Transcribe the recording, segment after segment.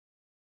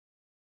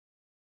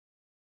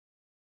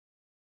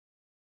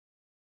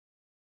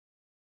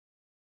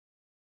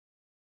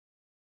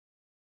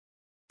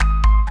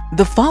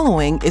The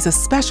following is a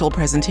special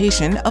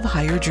presentation of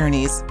Higher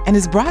Journeys and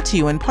is brought to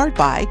you in part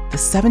by the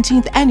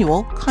 17th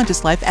Annual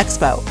Conscious Life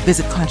Expo.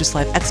 Visit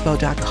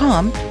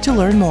consciouslifeexpo.com to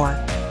learn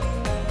more.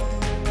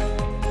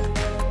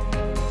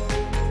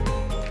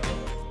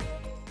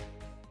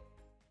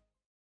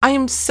 I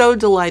am so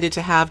delighted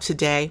to have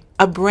today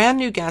a brand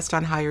new guest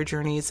on Higher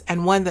Journeys,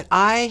 and one that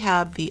I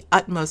have the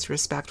utmost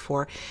respect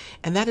for,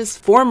 and that is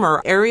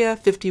former Area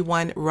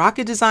 51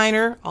 rocket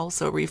designer,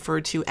 also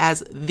referred to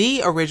as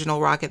the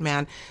original Rocket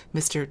Man,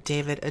 Mr.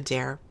 David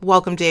Adair.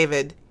 Welcome,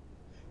 David.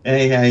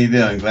 Hey, how you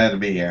doing? Glad to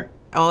be here.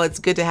 Oh, it's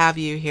good to have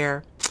you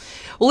here.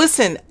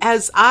 Listen,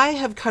 as I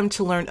have come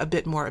to learn a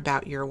bit more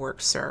about your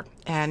work, sir,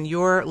 and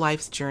your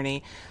life's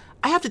journey,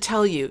 I have to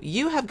tell you,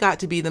 you have got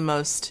to be the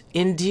most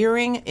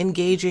endearing,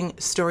 engaging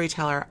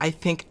storyteller I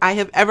think I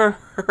have ever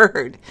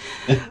heard.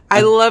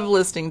 I love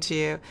listening to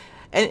you.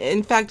 And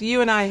in fact,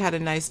 you and I had a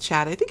nice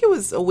chat. I think it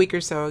was a week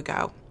or so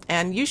ago.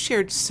 And you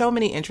shared so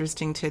many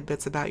interesting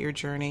tidbits about your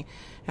journey.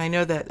 And I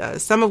know that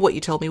some of what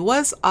you told me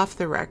was off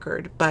the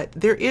record, but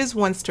there is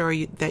one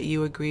story that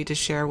you agreed to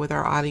share with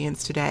our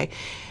audience today.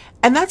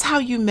 And that's how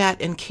you met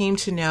and came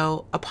to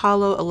know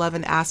Apollo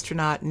 11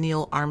 astronaut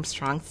Neil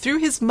Armstrong through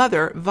his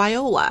mother,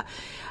 Viola.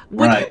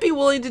 Would you be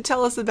willing to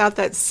tell us about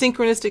that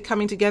synchronistic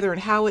coming together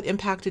and how it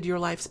impacted your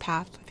life's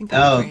path? I think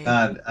that would be great.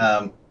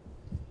 God.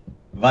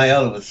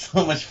 Viola was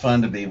so much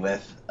fun to be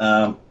with.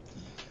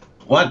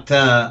 What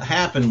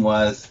happened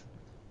was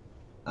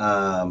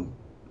I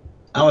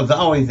was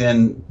always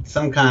in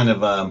some kind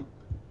of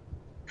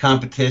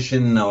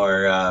competition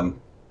or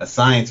a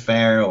science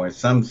fair or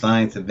some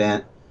science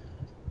event.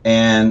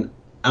 And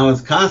I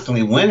was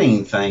constantly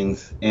winning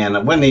things, and I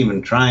wasn't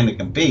even trying to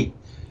compete.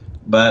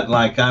 But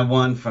like I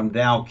won from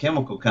Dow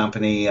Chemical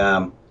Company,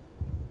 the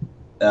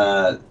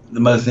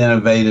most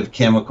innovative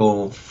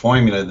chemical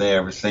formula they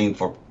ever seen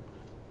for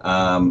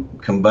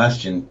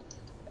combustion.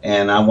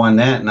 And I won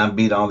that, and I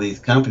beat all these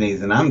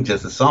companies, and I'm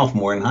just a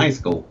sophomore in high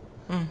school.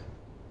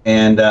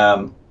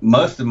 And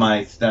most of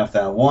my stuff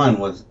that I won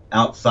was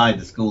outside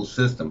the school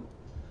system,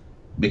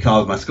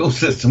 because my school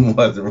system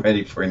wasn't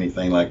ready for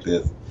anything like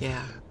this.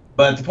 Yeah.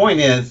 But the point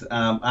is,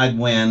 I'd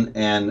win,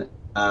 and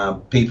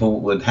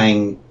people would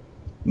hang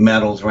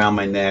medals around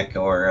my neck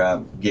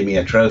or give me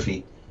a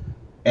trophy.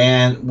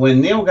 And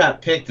when Neil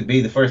got picked to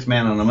be the first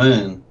man on the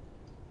moon,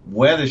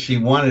 whether she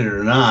wanted it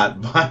or not,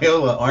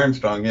 Viola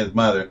Armstrong, his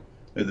mother,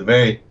 was a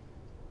very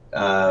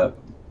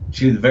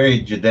she was a very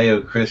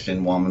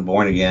Judeo-Christian woman,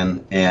 born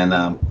again,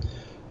 and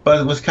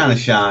but was kind of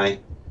shy,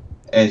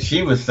 and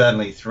she was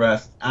suddenly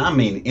thrust, I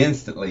mean,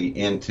 instantly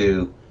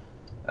into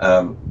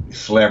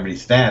celebrity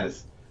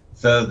status.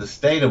 So the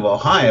state of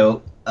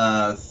Ohio,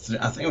 I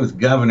think it was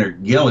Governor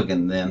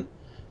Gilligan then,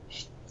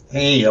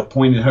 he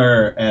appointed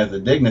her as a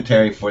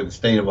dignitary for the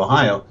state of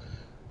Ohio.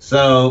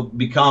 So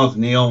because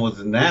Neil was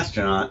an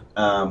astronaut,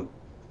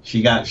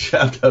 she got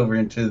shoved over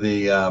into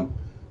the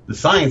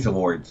science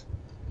awards.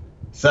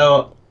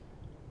 So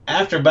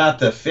after about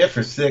the 5th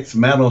or 6th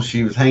medal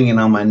she was hanging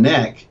on my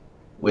neck,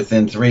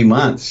 within 3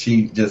 months,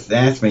 she just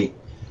asked me,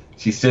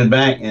 she stood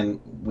back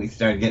and we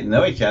started getting to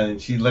know each other,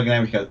 and she's looking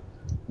at me, she goes,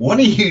 "What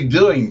are you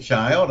doing,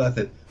 child?" I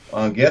said,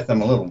 "Well, I guess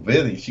I'm a little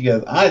busy." She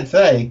goes, "I'd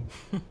say."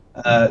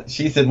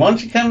 She said, "Why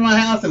don't you come to my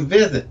house and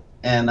visit?"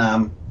 And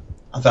I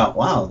thought,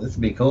 wow, this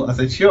would be cool. I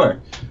said, "Sure."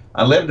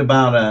 I lived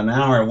about an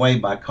hour away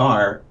by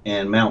car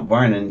in Mount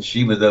Vernon.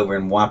 She was over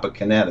in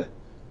Wapakoneta,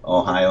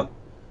 Ohio,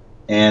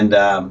 and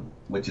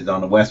which is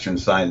on the western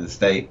side of the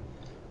state.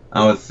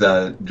 I was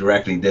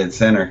directly dead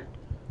center.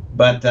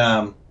 But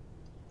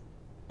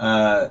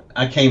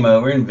I came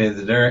over and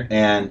visited her,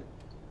 and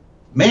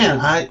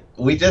man,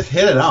 we just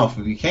hit it off.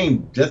 We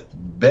became just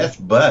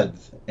best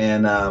buds,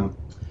 and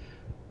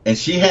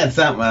she had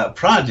a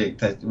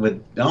project that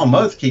would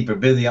almost keep her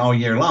busy all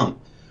year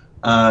long.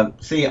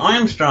 See,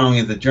 Armstrong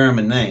is a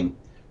German name,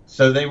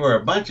 so they were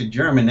a bunch of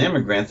German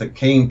immigrants that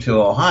came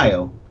to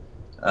Ohio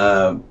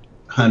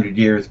 100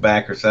 years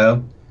back or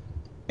so,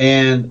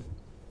 and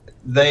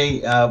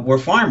they were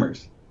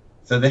farmers.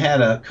 So they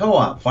had a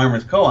co-op,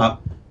 farmers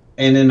co-op,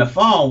 and in the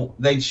fall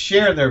they'd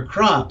share their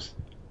crops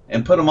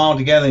and put them all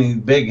together in these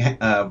big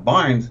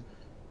barns,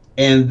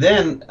 and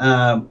then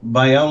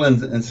Viola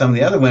and some of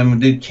the other women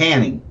would do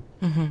canning.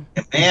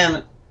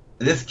 And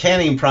this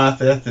canning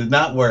process is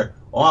not where,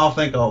 I'll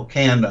think I'll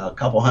can a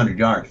couple hundred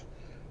jars.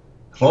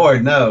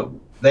 Lord,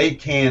 no, they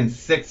canned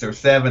 6 or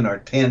 7 or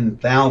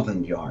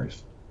 10,000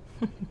 jars.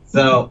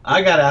 So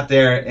I got out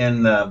there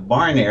in the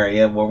barn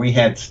area where we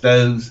had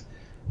stoves,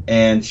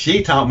 and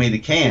she taught me to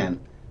can.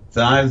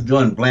 So I was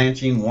doing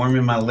blanching,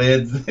 warming my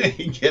lids,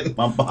 getting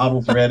my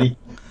bottles ready.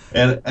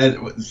 And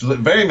it was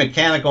very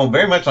mechanical,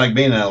 very much like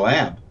being in a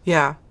lab.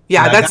 Yeah.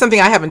 Yeah, that's something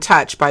I haven't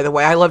touched, by the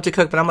way. I love to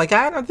cook, but I'm like,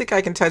 I don't think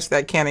I can touch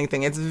that canning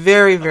thing. It's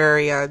very,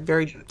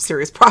 very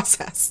serious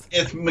process.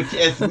 It's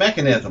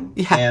mechanism.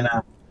 Yeah. And,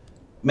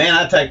 man,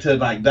 I take to it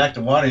like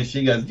Dr. Water, and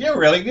she goes, "You're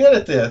really good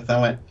at this."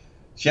 I went,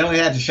 she only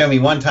had to show me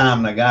one time,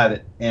 and I got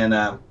it. And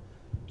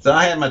So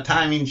I had my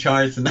timing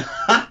charts, and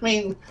I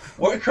mean,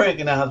 we're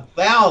cranking out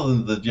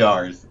thousands of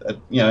jars,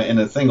 in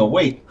a single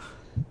week.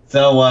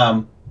 So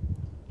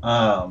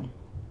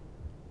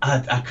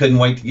I couldn't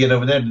wait to get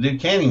over there to do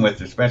canning with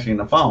her, especially in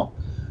the fall.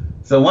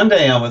 So one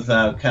day I was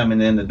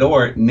coming in the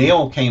door.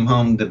 Neil came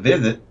home to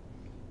visit,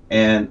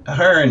 and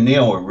her and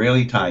Neil were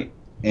really tight.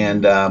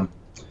 And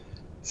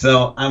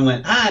so I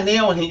went, "Hi,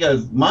 Neil," and he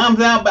goes, "Mom's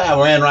out back."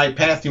 I ran right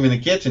past him in the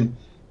kitchen,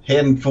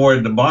 heading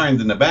toward the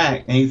barns in the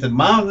back. And he said,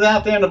 "Mom's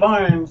out there in the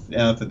barns."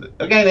 And I said,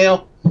 "Okay,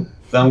 Neil."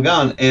 So I'm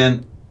gone.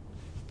 And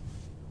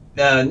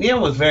Neil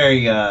was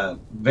very,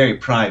 very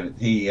private.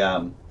 He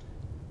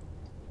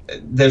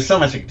there's so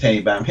much I can tell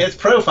you about him. His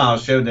profile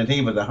showed that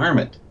he was a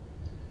hermit.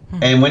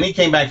 And when he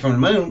came back from the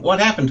moon, what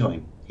happened to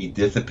him? He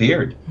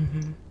disappeared.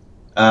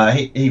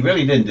 He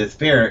really didn't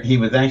disappear. He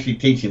was actually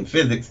teaching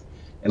physics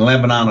in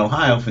Lebanon,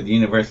 Ohio for the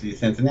University of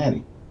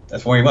Cincinnati.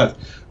 That's where he was.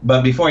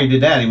 But before he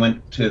did that, he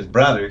went to his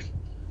brothers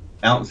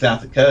out in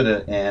South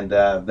Dakota, and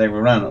they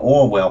were running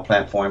oil well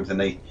platforms, and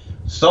they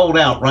sold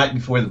out right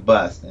before the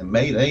bust and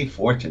made a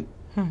fortune.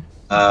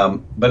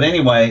 But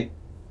anyway,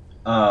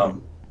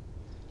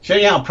 show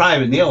you how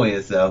private Neil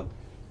is, though.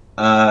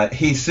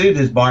 He sued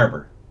his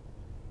barber.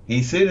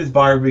 He sued his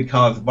barber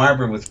because the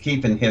barber was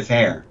keeping his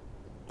hair.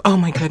 Oh,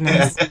 my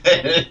goodness.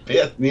 It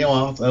pissed Neil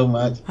off so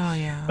much. Oh,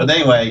 yeah. But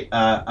anyway,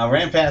 I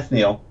ran past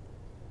Neil,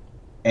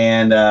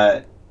 and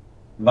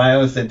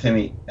Viola said to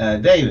me,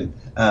 "David,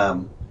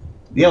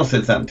 Neil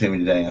said something to me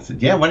today." I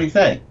said, "Yeah, what did he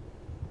say?"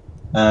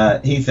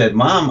 He said,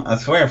 "Mom, I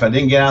swear if I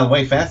didn't get out of the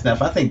way fast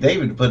enough, I think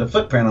David would put a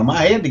footprint on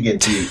my head to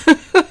get to you."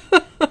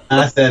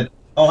 I said,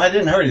 "Oh, I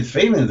didn't hurt his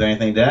feelings or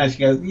anything, did I?" She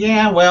goes,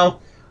 "Yeah,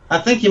 well, I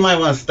think you might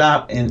want to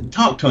stop and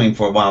talk to him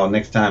for a while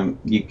next time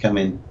you come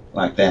in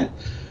like that."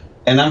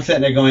 And I'm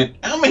sitting there going,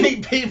 how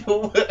many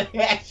people would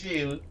ask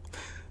you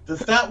to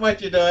stop what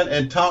you're doing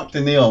and talk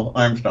to Neil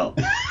Armstrong?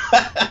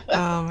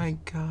 Oh, my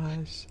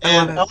gosh.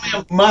 And only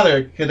a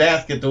mother could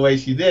ask it the way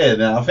she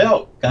did. And I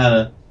felt kind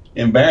of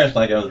embarrassed,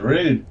 like I was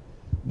rude.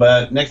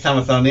 But next time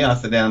I saw Neil, I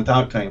sat down and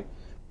talked to him.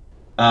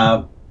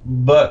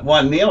 But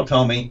what Neil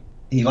told me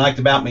he liked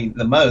about me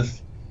the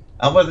most,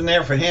 I wasn't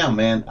there for him,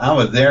 man. I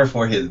was there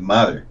for his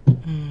mother.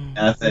 And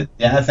I said,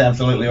 "Yeah, that's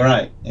absolutely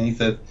right." And he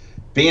said,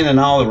 "Being in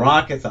all the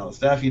rockets, all the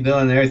stuff you're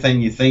doing, and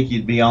everything, you think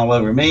you'd be all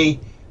over me,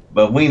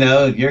 but we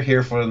know you're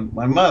here for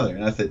my mother."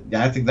 And I said,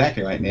 "Yeah, that's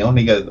exactly right, Neil." And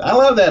he goes, "I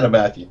love that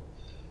about you."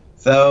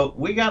 So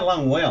we got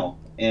along well,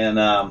 and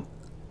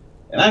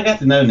I got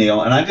to know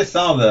Neil, and I just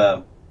saw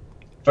the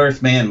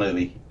First Man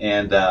movie,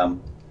 and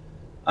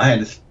I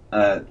had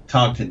to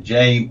talk to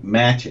Jay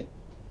Matchett.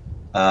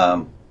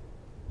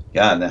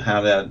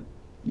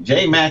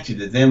 Jay Matchett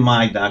is in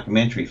my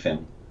documentary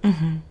film,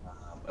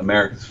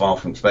 America's Fall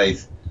from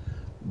Space.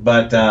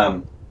 But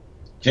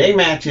Jay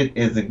Matchett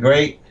is a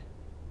great,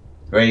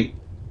 great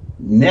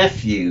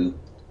nephew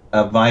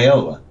of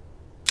Viola.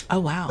 Oh,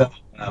 wow. So,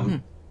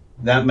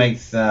 that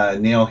makes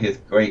Neil his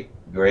great,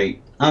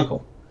 great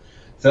uncle.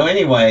 So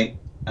anyway,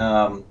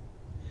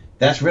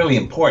 that's really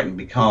important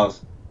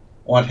because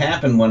what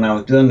happened when I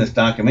was doing this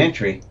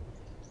documentary,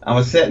 I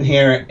was sitting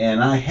here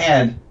and I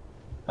had,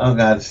 oh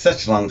God, it's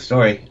such a long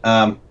story.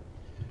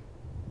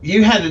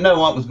 You had to know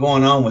what was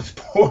going on with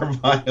poor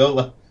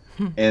Viola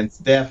and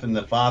Stephen,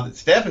 the father.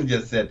 Stephen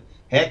just said,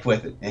 heck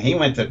with it. And he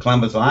went to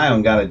Columbus, Ohio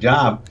and got a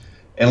job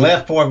and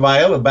left poor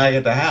Viola back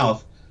at the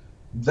house.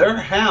 Their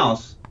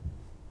house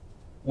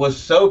was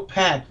so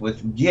packed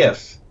with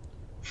gifts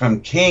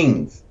from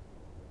kings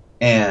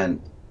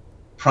and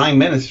prime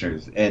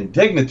ministers and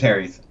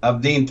dignitaries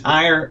of the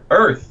entire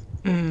earth.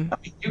 I mean,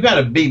 you got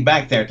to be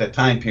back there at that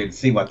time period to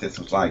see what this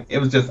was like. It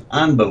was just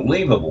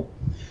unbelievable.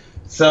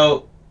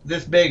 So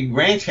this big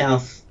ranch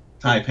house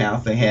type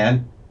house they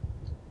had,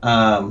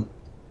 I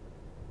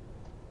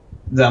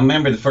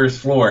remember the first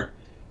floor,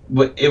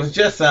 but it was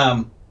just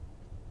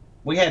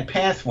we had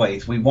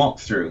pathways we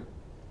walked through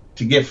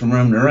to get from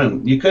room to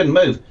room. You couldn't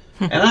move.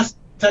 And I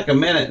took a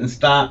minute and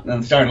stopped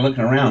and started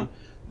looking around.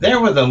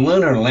 There was a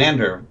lunar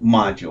lander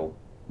model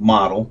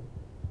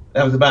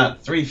that was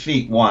about 3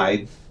 feet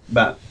wide,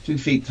 about 2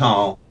 feet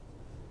tall,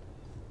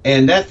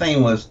 and that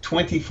thing was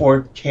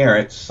 24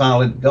 karat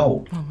solid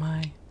gold. Oh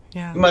my,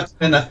 yeah. It must have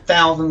been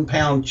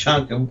 1,000-pound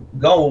chunk of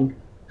gold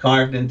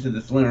carved into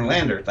this lunar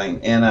lander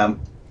thing. And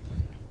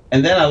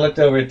then I looked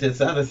over at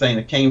this other thing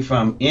that came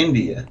from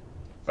India,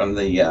 from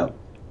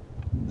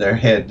their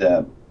head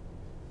of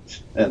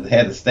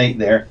state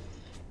there,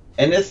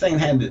 and this thing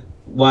had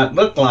what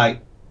looked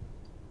like,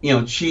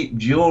 cheap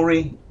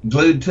jewelry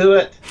glued to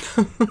it.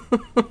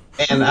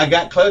 And I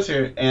got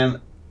closer and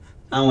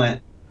I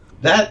went,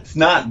 that's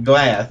not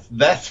glass.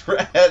 That's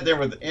right. There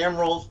was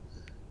emeralds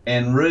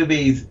and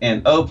rubies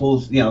and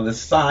opals, the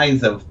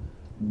size of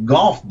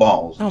golf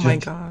balls. Oh my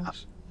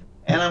gosh.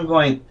 And I'm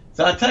going,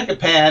 so I took a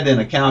pad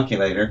and a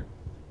calculator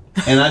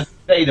and I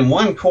stayed in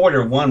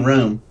 1/4 of one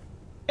room.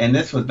 And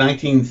this was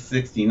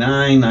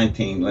 1969,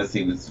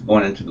 it was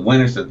going into the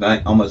winter, so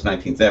almost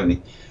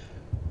 1970.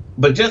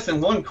 But just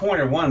in one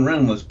corner, one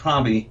room was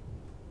probably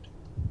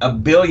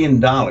 $1 billion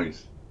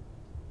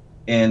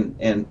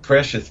in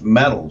precious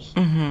metals,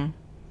 Mm-hmm.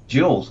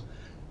 jewels.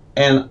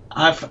 And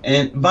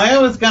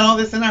Viola's got all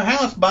this in her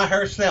house by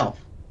herself.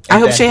 I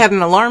hope she had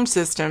an alarm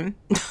system.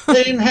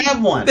 They didn't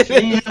have one. She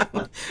didn't have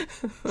one.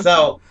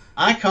 So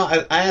I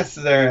asked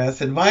her, I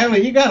said, Viola,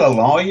 you got a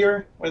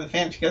lawyer for the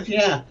family? She goes,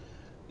 yeah.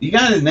 You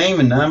got his name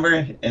and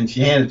number? And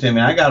she handed it to me.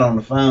 I got on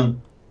the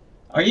phone.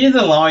 Are you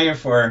the lawyer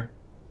for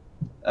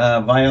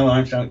Viola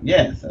Armstrong?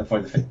 Yes.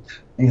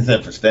 He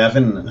said, for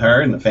Stephen and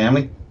her and the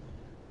family.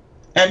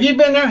 Have you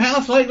been to her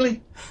house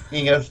lately?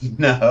 He goes,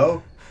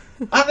 no.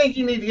 I think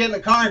you need to get in the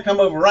car and come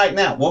over right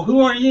now. Well, who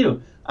are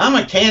you? I'm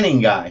a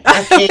canning guy.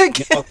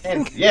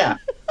 Yeah.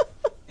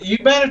 You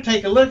better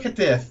take a look at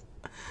this.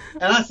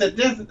 And I said,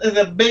 this is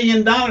 $1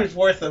 billion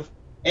worth of,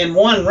 in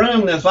one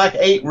room, there's like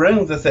 8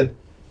 rooms. I said,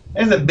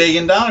 there's $1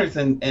 billion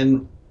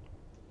in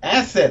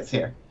assets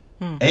here.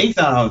 And he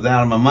thought I was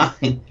out of my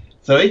mind.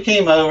 So he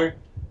came over,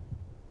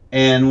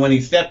 and when he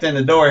stepped in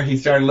the door, he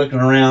started looking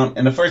around,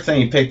 and the first thing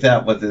he picked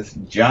up was this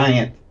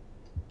giant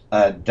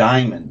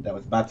diamond that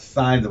was about the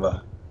size of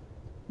a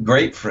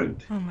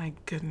grapefruit. Oh, my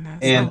goodness.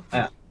 And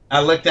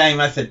I looked at him,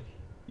 I said,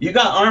 you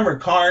got armored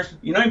cars?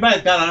 You know anybody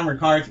that's got armored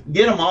cars?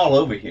 Get them all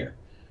over here.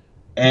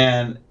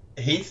 And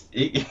he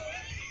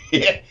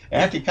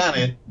after he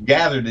kind of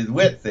gathered his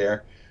wits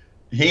there,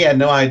 he had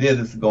no idea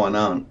this was going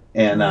on.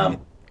 And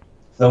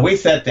so we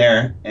sat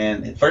there,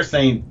 and the first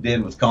thing he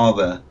did was call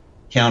the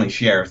county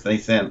sheriffs. They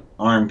sent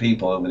armed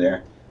people over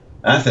there.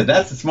 And I said,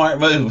 that's a smart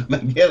move.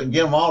 Get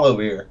them all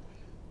over here.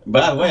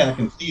 By the way, I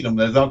can feed them.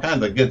 There's all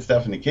kinds of good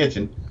stuff in the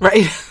kitchen.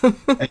 Right.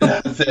 And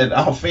I said,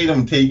 I'll feed them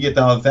until you get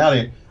all this out of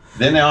here.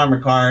 Then the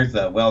armored cars,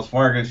 Wells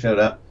Fargo showed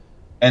up,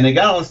 and they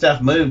got all the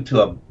stuff moved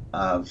to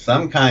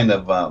some kind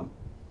of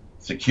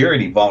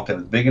security vault that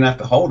was big enough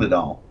to hold it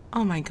all.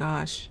 Oh, my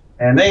gosh.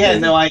 And they had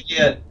no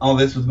idea all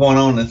this was going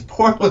on. This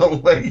poor little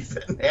lady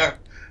sitting there.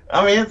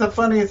 I mean, it's the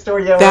funniest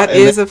story ever. That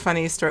is a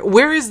funny story.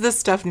 Where is this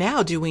stuff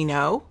now? Do we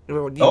know?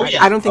 Oh,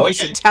 yeah. I don't think we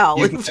should tell.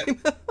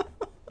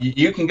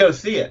 You can go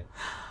see it.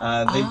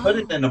 They put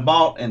it in a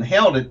vault and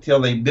held it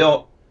till they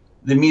built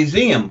the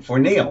museum for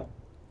Neil.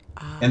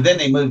 And then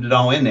they moved it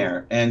all in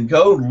there. And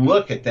go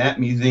look at that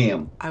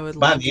museum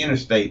by the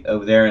interstate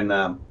over there in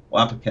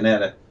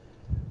Wapakoneta.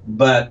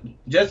 But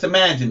just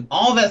imagine,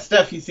 all that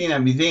stuff you see in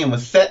that museum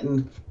was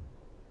setting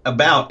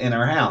about in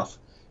our house.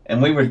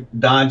 And we were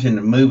dodging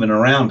and moving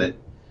around it.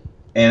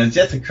 And it's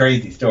just a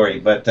crazy story.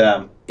 But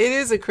it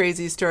is a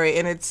crazy story.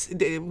 And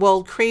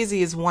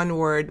crazy is one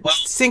word.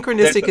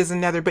 Synchronistic is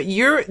another. But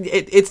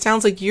it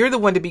sounds like you're the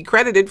one to be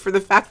credited for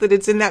the fact that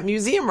it's in that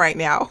museum right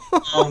now.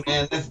 Oh,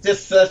 man, it's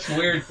just such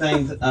weird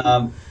things.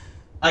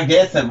 I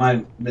guess that might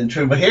have been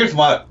true. But here's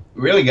what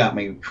really got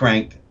me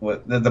cranked.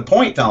 The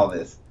point to all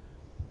this.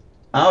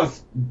 I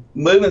was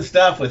moving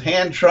stuff with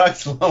hand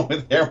trucks along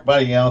with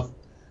everybody else.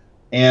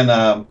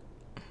 And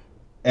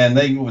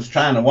they was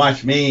trying to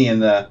watch me,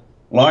 and the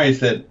lawyer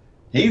said,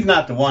 he's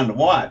not the one to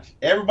watch.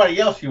 Everybody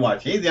else you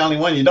watch. He's the only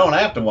one you don't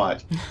have to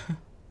watch.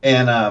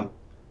 And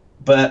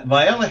but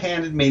Viola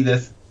handed me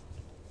this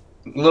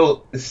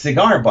little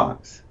cigar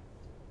box,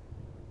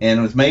 and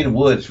it was made of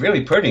wood. It's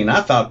really pretty, and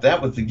I thought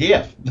that was the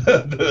gift,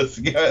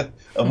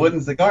 a wooden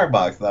cigar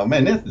box. I thought,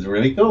 man, this is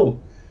really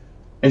cool.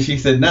 And she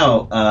said,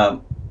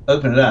 no,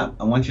 open it up.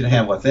 I want you to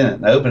have what's in it.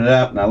 And I opened it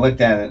up, and I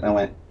looked at it, and I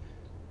went,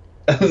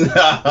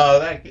 no,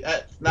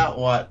 that's not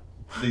what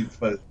these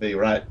supposed to be,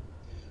 right?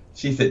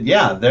 She said,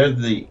 yeah,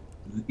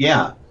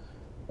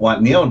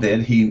 what Neil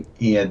did, he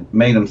had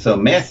made them so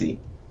messy.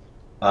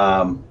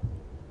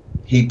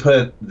 He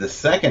put the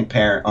second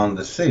pair on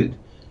the suit.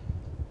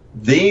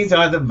 These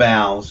are the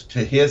valves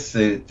to his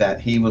suit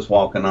that he was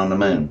walking on the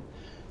moon.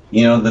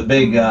 You know, the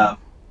big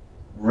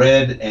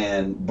red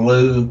and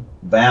blue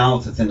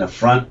valves that's in the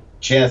front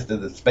chest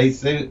of the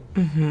spacesuit?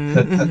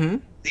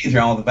 These are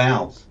all the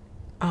valves.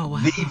 Oh,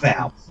 wow. The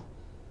valves.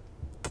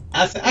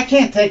 I said, I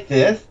can't take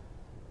this.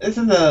 This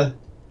is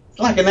it's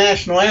like a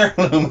national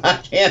heirloom. I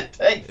can't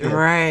take this.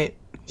 Right.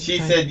 She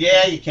said,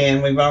 yeah, you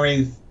can.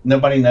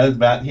 Nobody knows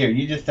about it. Here,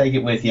 you just take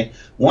it with you.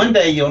 One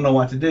day you'll know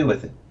what to do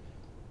with it.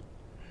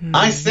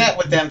 I sat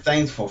with them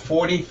things for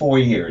 44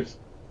 years.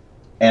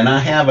 And I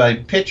have a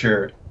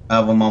picture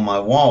of them on my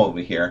wall over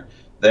here.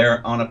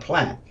 They're on a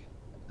plaque.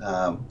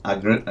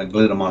 I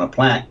glued them on a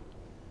plaque.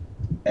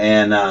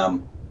 And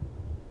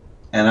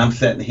I'm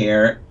sitting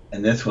here,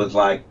 and this was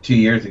like 2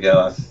 years ago.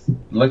 I was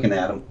looking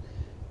at them,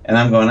 and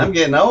I'm going, I'm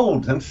getting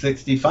old. I'm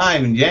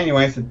 65 in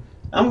January. I said,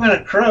 I'm going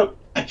to croak.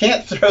 I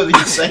can't throw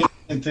these things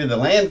into the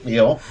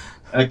landfill,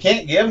 and I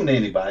can't give them to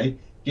anybody.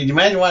 Can you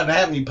imagine what would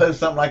happen if you post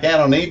something like that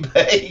on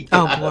eBay?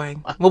 Oh, boy.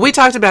 Well, we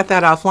talked about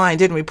that offline,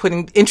 didn't we?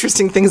 Putting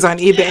interesting things on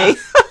eBay.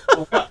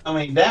 Yeah. Well, I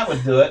mean, that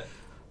would do it.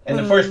 And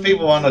the first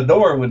people on the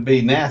door would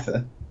be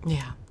NASA.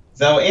 Yeah.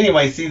 So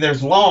anyway, see,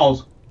 there's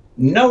laws.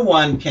 No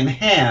one can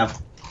have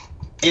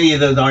any of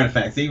those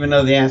artifacts, even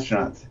though the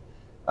astronauts.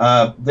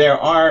 There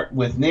are,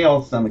 with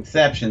Neil, some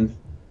exceptions,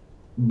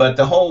 but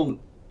the whole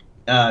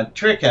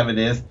trick of it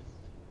is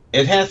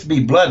it has to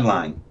be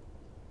bloodline,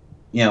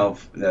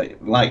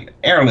 like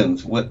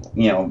heirlooms,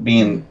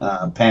 being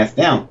passed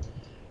down.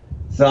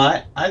 So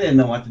I didn't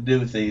know what to do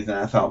with these, and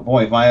I thought,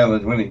 boy,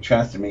 Viola's really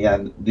trusted me.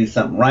 I'd do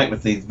something right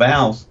with these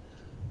valves.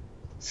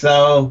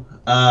 So,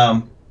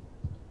 out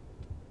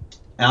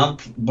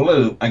of the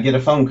blue, I get a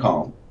phone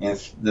call. And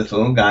it's this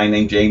little guy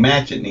named Jay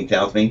Matchett, and he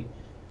tells me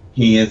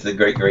he is the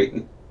great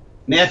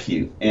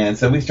nephew. And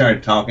so we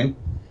started talking.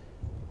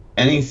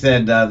 And he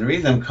said, the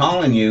reason I'm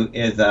calling you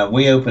is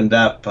we opened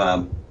up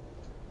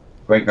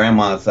great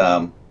grandma's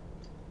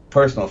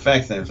personal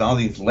effects, and there's all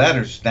these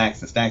letters,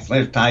 stacks and stacks of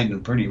letters tied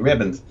in pretty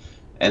ribbons.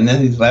 And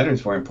then these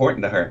letters were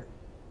important to her.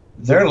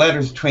 There are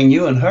letters between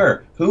you and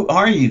her. Who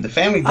are you? The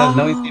family doesn't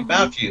know anything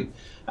about you.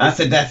 I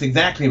said, that's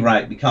exactly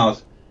right,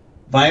 because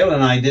Viola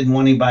and I didn't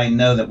want anybody to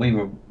know that we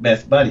were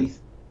best buddies,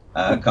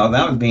 because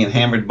I was being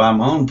hammered by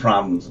my own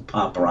problems with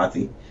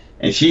paparazzi,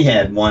 and she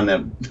had one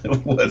that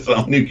was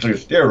on nuclear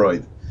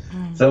steroids.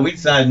 So we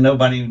decided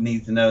nobody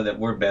needs to know that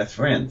we're best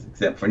friends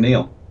except for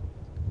Neil.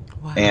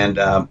 Wow.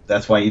 And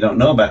that's why you don't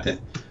know about this.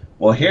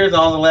 Well, here's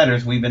all the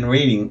letters we've been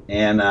reading,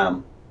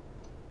 and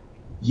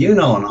you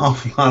know an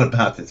awful lot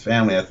about this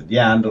family. I said,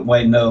 yeah, I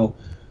know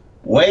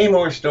way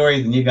more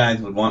stories than you guys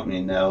would want me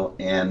to know.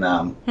 And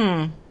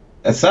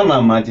some of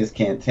them I just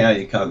can't tell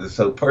you because it's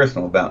so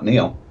personal about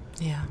Neil.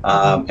 Yeah.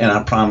 And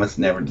I promised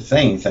never to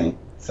say anything,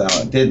 so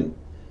I didn't.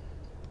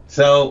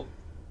 So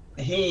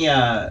he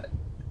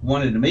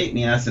wanted to meet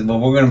me, and I said, well,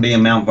 we're going to be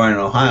in Mount Vernon,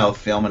 Ohio,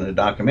 filming a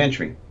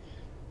documentary.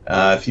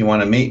 If you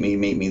want to meet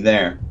me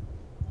there.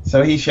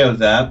 So he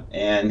shows up,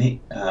 and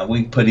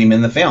we put him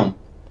in the film.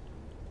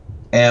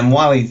 And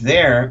while he's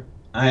there,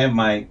 I have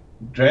my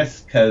dress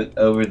coat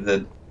over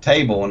the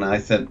table, and I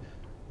said,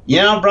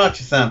 I brought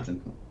you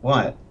something.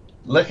 What?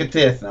 Look at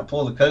this. And I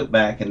pull the coat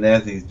back, and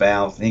there's these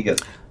valves. And he goes,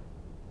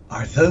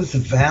 are those the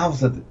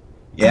valves of the...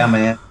 Yeah,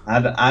 man.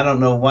 I don't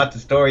know what the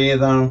story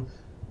is on them,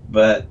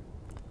 but,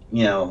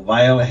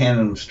 Viola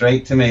handed them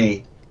straight to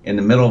me in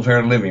the middle of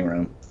her living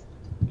room.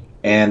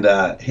 And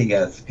he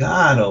goes,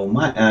 God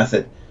almighty. And I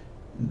said,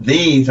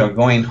 these are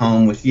going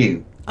home with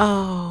you.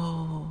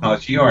 Oh.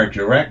 Because you are a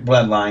direct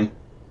bloodline.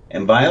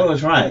 And Viola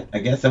was right. I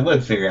guess I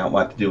would figure out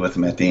what to do with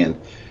them at the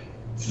end.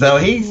 So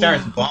he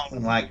starts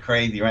bawling like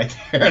crazy right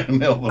there in the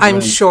middle of the room.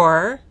 I'm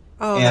sure.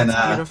 Oh, and,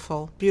 that's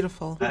beautiful.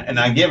 Beautiful. And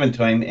I give it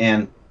to him,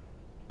 and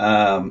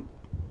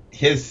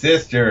his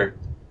sister,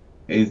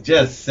 who's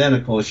just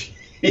cynical as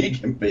she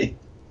can be,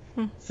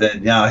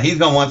 said, no, he's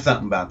going to want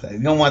something about that.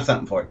 He's going to want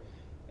something for it.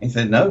 He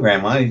said, no,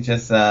 Grandma, he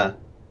just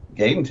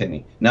gave them to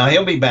me. No,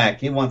 he'll be back.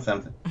 He wants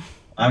something.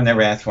 I've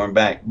never asked for him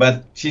back.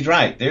 But she's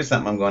right. There's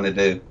something I'm going to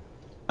do.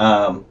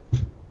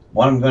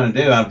 What I'm going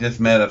to do, I've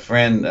just met a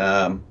friend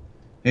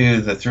who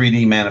is a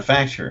 3D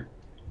manufacturer.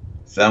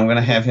 So I'm going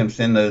to have him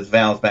send those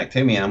valves back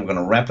to me, and I'm going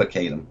to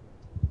replicate them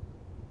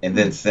and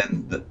then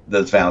send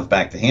those valves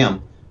back to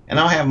him, and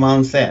I'll have my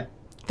own set.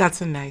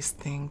 That's a nice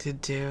thing to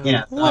do.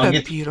 Yeah, so what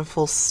a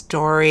beautiful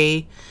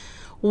story.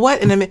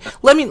 What an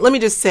let me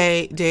just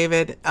say,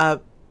 David,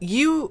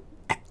 you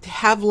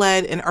have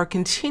led and are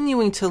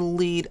continuing to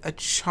lead a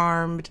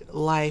charmed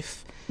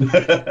life.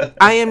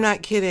 I am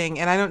not kidding,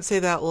 and I don't say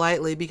that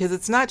lightly, because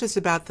it's not just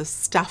about the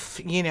stuff,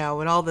 and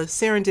all the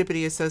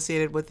serendipity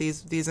associated with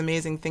these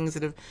amazing things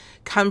that have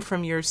come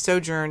from your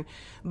sojourn,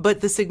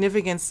 but the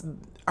significance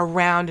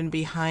around and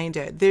behind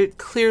it. There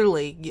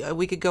clearly,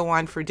 we could go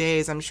on for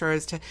days, I'm sure,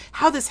 as to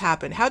how this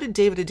happened. How did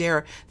David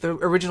Adair, the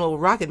original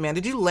Rocket Man,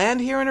 did you land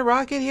here in a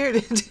rocket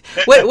here?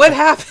 What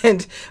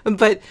happened?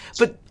 But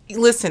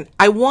listen,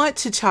 I want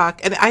to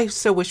talk, and I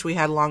so wish we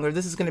had longer.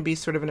 This is going to be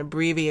sort of an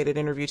abbreviated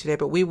interview today,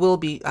 but we will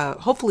be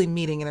hopefully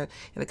meeting in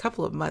a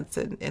couple of months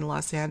in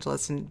Los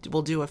Angeles, and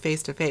we'll do a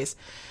face-to-face.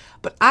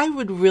 But I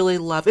would really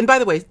love, and by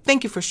the way,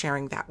 thank you for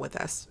sharing that with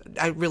us.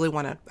 I really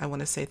want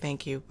to say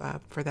thank you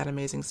for that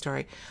amazing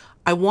story.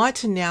 I want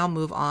to now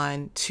move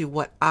on to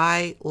what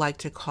I like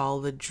to call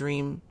the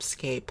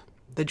dreamscape.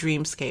 The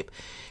dreamscape.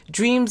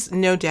 Dreams,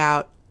 no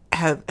doubt,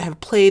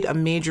 have played a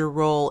major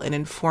role in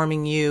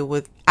informing you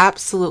with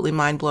absolutely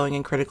mind-blowing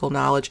and critical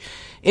knowledge,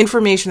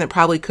 information that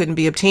probably couldn't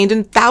be obtained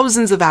in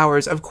thousands of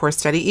hours of course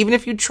study, even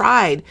if you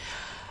tried.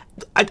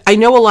 I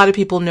know a lot of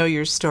people know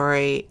your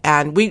story,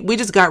 and we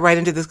just got right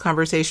into this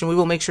conversation. We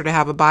will make sure to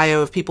have a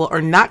bio if people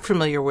are not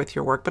familiar with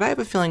your work, but I have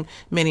a feeling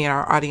many in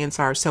our audience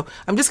are. So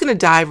I'm just going to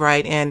dive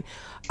right in.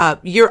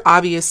 You're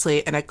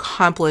obviously an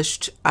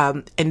accomplished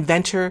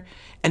inventor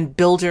and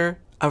builder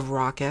of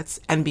rockets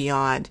and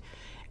beyond.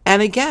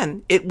 And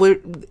again,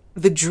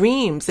 the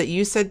dreams that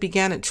you said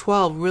began at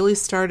 12 really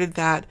started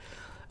that,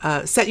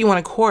 set you on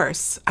a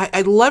course.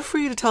 I'd love for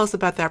you to tell us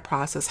about that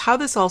process, how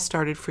this all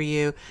started for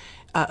you,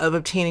 of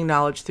obtaining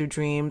knowledge through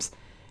dreams,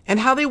 and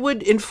how they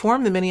would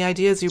inform the many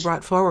ideas you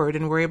brought forward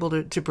and were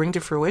able to bring to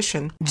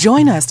fruition.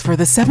 Join us for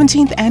the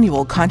 17th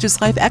Annual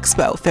Conscious Life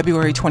Expo,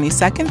 February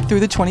 22nd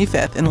through the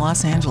 25th in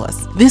Los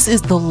Angeles. This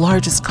is the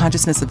largest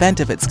consciousness event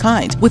of its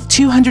kind, with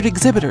 200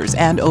 exhibitors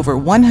and over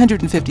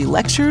 150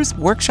 lectures,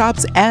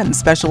 workshops, and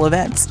special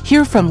events.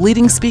 Hear from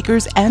leading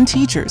speakers and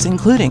teachers,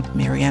 including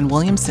Marianne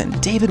Williamson,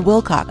 David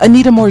Wilcock,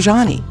 Anita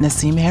Morjani,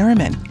 Nassim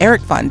Harriman,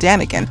 Eric Von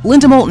Daniken,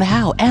 Linda Moulton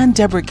Howe, and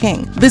Deborah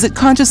King. Visit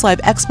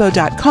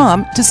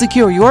ConsciousLifeExpo.com to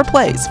secure your your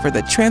place for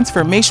the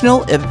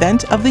transformational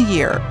event of the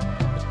year.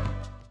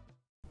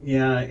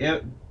 Yeah,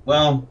 it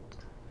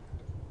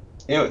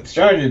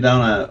started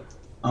well,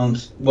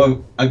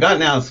 I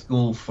got out of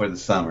school for the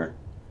summer,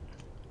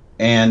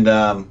 and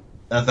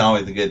that's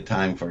always a good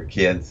time for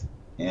kids.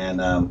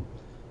 And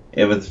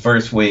it was the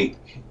first week,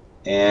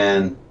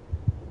 and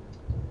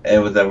it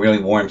was a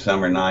really warm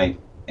summer night,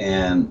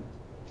 and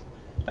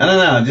I don't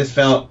know, I just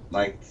felt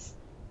like,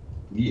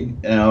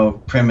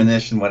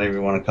 premonition, whatever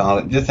you want to call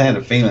it. Just had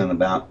a feeling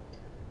about,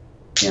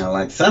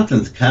 like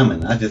something's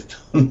coming. I just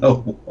don't know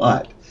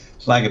what.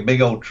 It's like a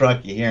big old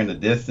truck you hear in the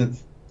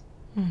distance,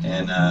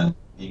 and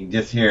you can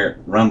just hear it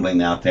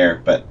rumbling out there.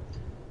 But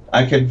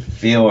I could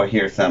feel or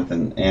hear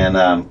something,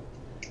 and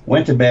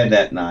went to bed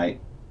that night.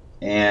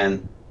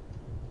 And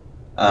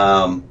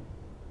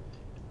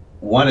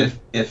what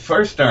it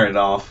first started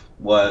off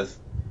was,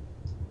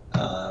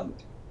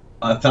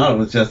 I thought it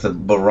was just a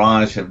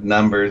barrage of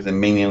numbers and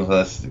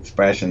meaningless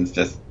expressions,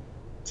 just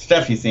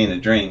stuff you see in a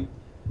dream.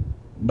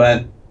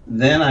 But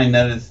then I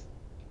noticed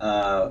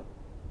an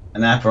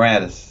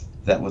apparatus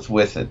that was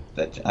with it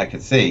that I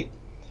could see.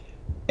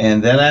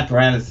 And that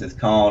apparatus is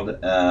called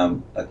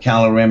a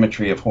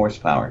calorimetry of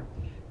horsepower.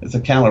 It's a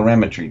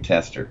calorimetry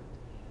tester.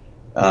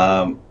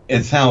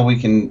 It's how we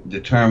can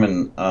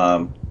determine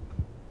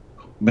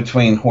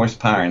between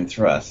horsepower and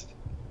thrust.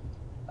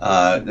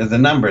 There's a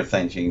number of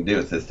things you can do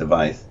with this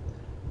device.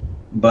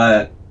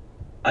 But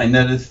I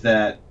noticed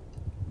that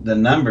the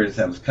numbers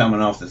that was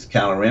coming off this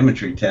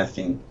calorimetry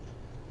testing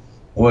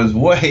was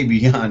way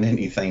beyond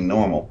anything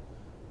normal.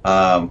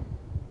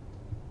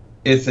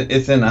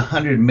 It's in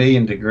 100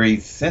 million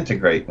degrees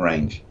centigrade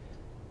range.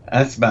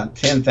 That's about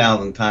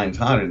 10,000 times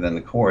hotter than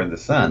the core of the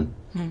sun.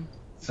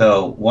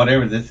 So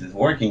whatever this is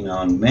working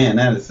on, man,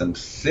 that is some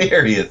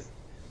serious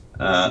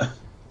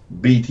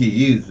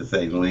BTUs, to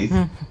say the least,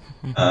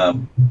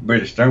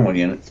 British thermal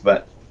units.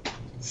 But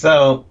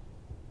so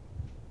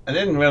it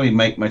didn't really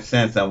make much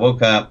sense. I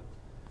woke up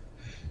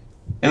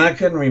and I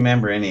couldn't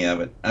remember any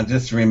of it. I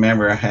just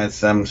remember I had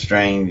some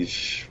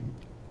strange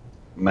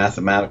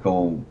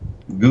mathematical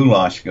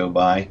goulash go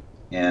by,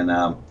 and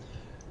I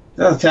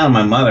was telling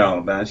my mother all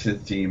about it. She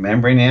said, "Do you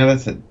remember any of it?" I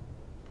said,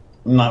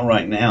 "Not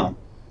right now."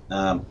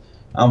 I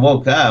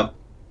woke up.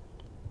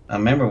 I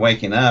remember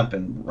waking up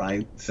and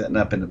sitting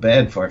up in the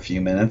bed for a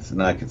few minutes,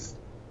 and I could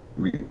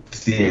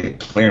see it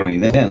clearly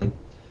then.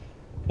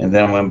 And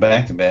then I went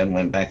back to bed and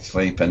went back to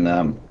sleep, and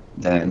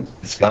then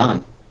it's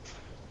gone.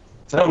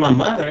 So my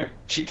mother,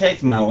 she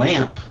takes my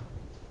lamp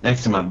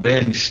next to my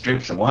bed and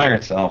strips the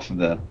wires off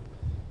of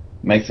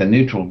makes a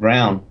neutral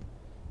ground,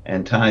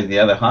 and ties the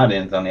other hot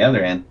ends on the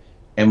other end.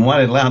 And what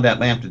it allowed that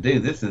lamp to do,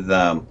 this is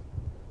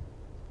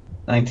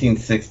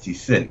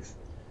 1966.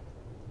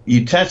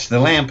 You touch the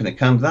lamp and it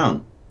comes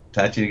on.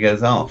 Touch it, it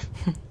goes off.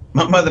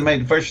 My mother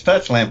made the first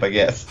touch lamp, I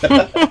guess.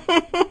 I've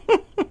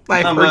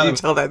heard you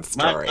tell that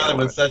story. My mother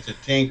was such a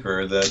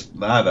tinkerer that,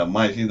 I don't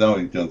mind, she's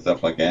always doing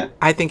stuff like that.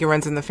 I think it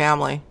runs in the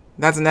family.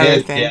 That's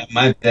another thing. Yeah,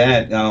 my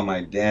dad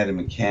in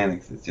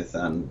mechanics is just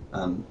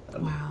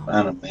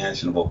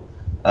unimaginable.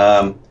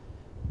 But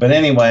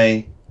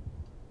anyway,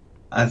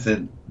 I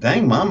said,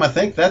 "Dang, Mom, I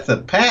think that's a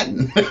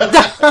patent."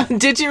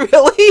 Did you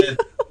really?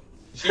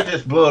 She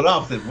just blew it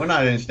off. Said, "We're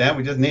not interested.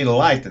 We just need a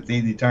light that's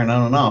easy to turn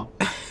on and off."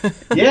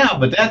 Yeah,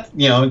 but that's,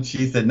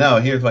 she said, "No,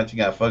 here's what you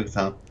got to focus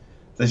on."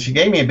 So she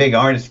gave me a big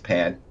artist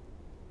pad,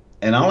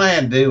 and all I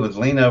had to do was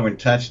lean over and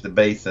touch the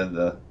base of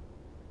the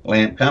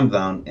lamp comes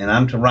on, and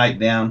I'm to write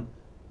down,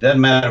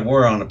 doesn't matter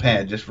where on the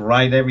pad, just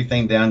write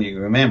everything down you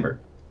can remember.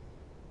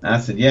 And I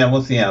said, "Yeah,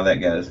 we'll see how that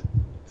goes."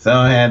 So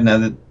I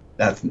had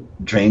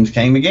dreams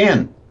came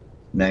again.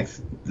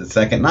 The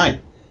second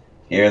night.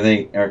 Here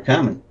they are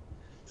coming.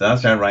 So I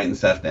started writing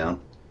stuff down.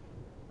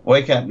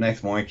 Wake up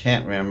next morning,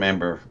 can't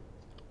remember,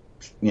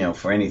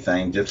 for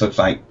anything. Just looks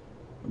like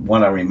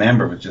what I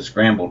remember was just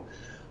scrambled.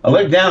 I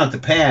looked down at the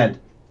pad,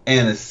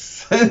 and as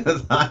soon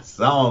as I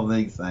saw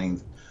these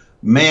things,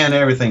 man,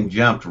 everything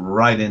jumped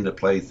right into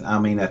place. I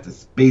mean, at the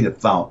speed of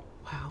thought.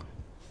 Wow.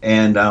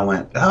 And I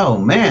went, "Oh,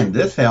 man,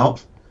 this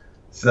helps."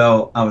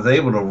 So I was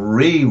able to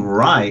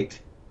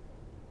rewrite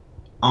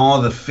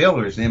all the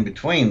fillers in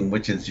between,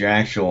 which is your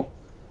actual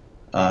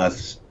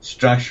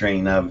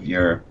structuring of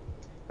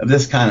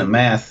this kind of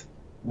math,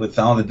 with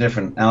all the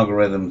different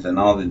algorithms and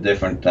all the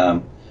different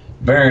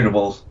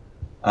variables.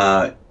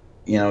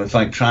 It's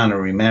like trying to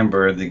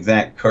remember the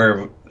exact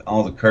curve,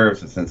 all the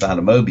curves that's inside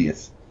of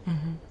Mobius.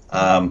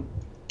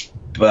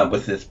 But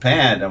with this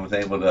pad, I was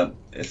able to,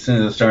 as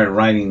soon as I started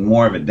writing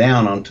more of it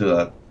down onto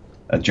a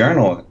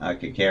journal I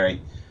could carry,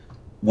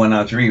 when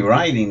I was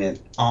rewriting it,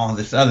 all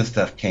this other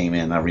stuff came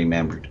in, I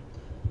remembered.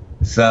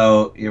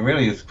 So it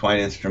really was quite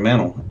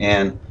instrumental.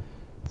 And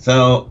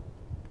so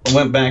I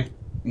went back,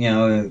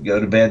 go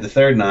to bed the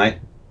third night,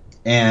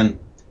 and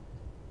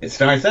it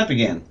starts up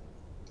again.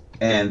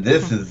 And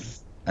this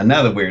is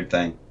another weird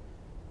thing.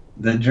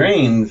 The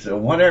dreams, or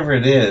whatever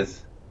it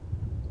is,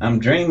 I'm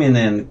dreaming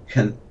in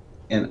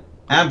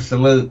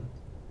absolute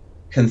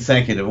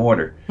consecutive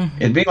order.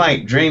 It'd be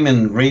like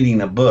reading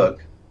a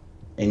book,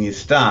 and you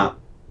stop,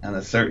 on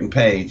a certain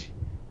page,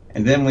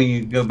 and then when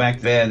you go back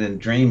to bed and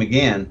dream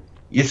again,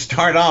 you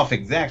start off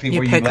exactly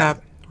where you pick left.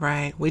 up.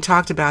 Right. We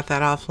talked about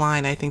that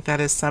offline. I think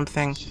that is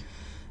something.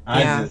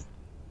 I Yeah. just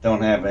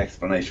don't have an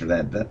explanation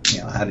for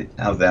that.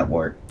 How does that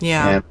work?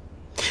 Yeah. And,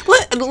 Well,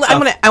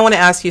 I want to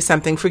ask you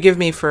something. Forgive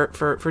me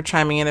for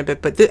chiming in a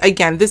bit, but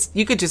again, this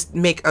you could just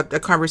make a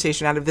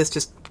conversation out of this,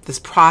 just this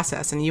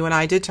process. And you and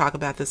I did talk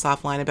about this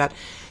offline, about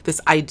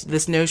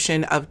this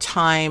notion of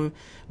time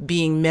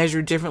being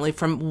measured differently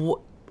from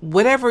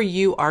whatever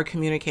you are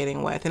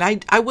communicating with.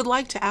 And I would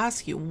like to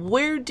ask you,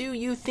 where do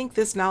you think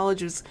this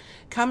knowledge is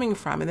coming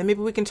from? And then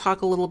maybe we can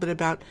talk a little bit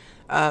about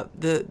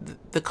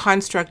the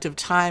construct of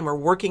time, or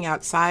working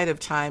outside of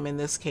time in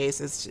this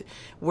case, is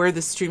where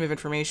the stream of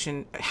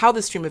information, how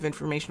the stream of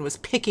information was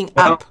picking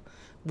up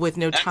with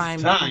no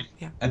time.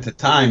 At the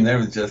time, there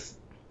was just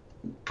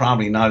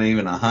probably not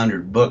even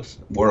 100 books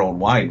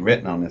worldwide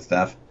written on this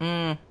stuff.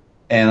 And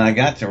I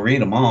got to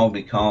read them all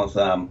because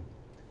of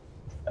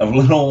a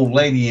little old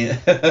lady,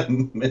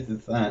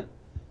 Mrs. Hunt,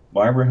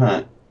 Barbara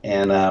Hunt,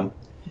 and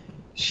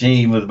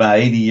she was about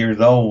 80 years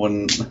old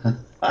when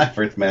I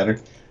first met her.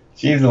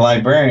 She's a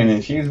librarian,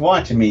 and she was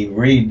watching me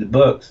read the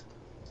books.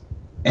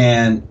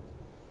 And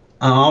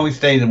I always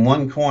stayed in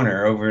one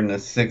corner over in the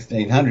 6 to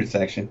 800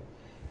 section,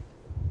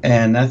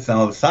 and that's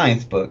all the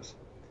science books.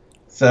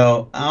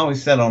 So I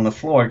always sat on the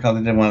floor because I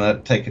didn't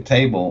want to take a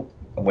table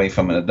away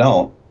from an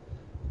adult.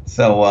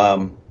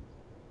 So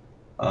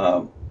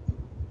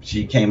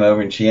she came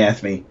over and she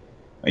asked me,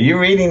 "Are you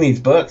reading these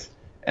books?"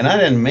 And I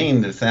didn't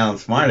mean to sound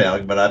smart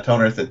aleck, but I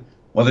told her, I said,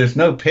 "Well, there's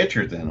no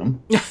pictures in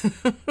them."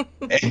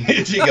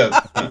 And she goes,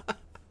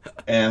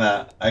 and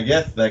I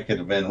guess that could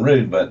have been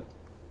rude, but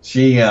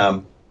she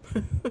said,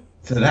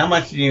 "How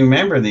much do you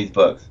remember of these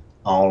books?"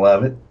 "All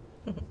of it."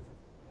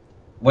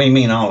 "What do you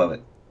mean all of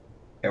it?"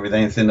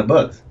 "Everything that's in the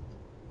books."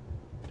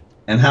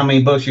 "And how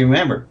many books do you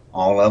remember?"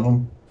 "All of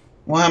them."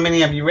 "Well, how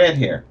many have you read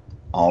here?"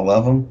 "All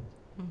of them."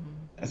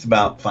 That's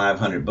about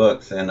 500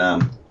 books.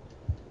 And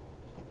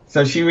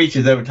so she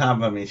reaches over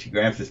top of me, she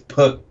grabs this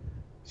book,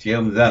 she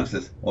opens it up and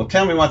says, "Well,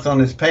 tell me what's on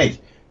this page.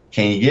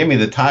 Can you give me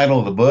the title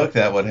of the book?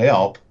 That would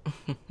help."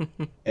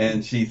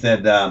 And she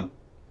said,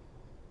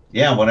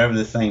 "Yeah, whatever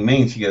this thing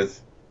means." She goes,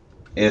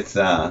 "It's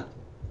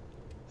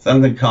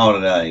something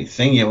called a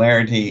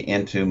singularity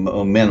into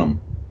momentum."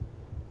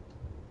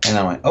 And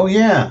I'm like, "Oh,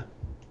 yeah."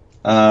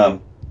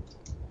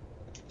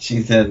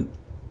 She said,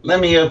 "Let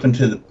me open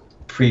to the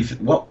preface.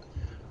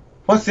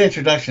 What's the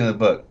introduction of the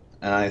book?"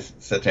 And I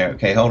sat there,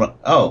 "Okay, hold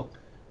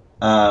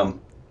on.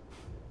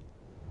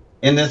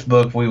 In this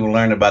book, we will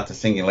learn about the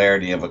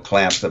singularity of a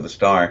collapse of a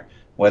star,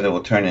 whether it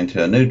will turn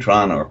into a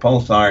neutron or a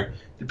pulsar,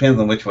 depends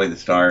on which way the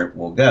star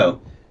will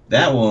go.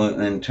 That will,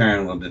 in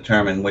turn, will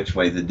determine which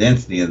way the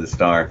density of the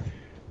star."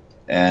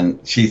 And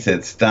she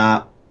said,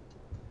 "Stop."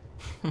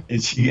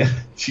 And she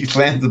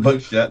slams the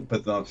book shut and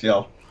puts it on the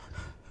shelf.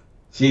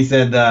 She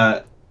said,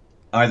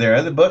 "Are there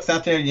other books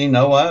out there you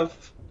know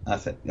of?" I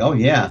said, "Oh,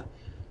 yeah.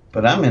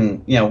 But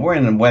we're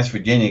in the West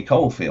Virginia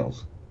coal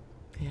fields."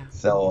 Yeah.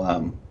 So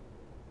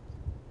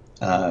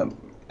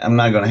I'm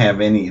not going to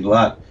have any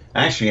luck.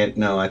 Actually,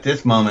 no, at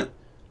this moment,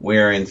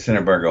 we're in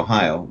Centerburg,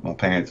 Ohio. My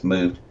parents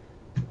moved.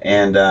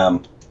 And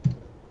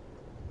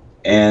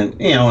in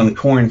the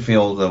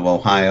cornfields of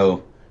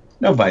Ohio,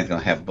 nobody's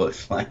going to have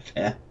books like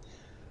that.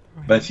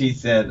 Right. But she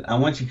said, "I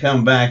want you to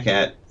come back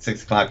at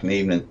 6 o'clock in the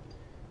evening.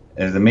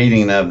 There's a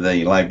meeting of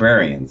the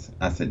librarians."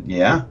 I said,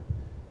 "Yeah.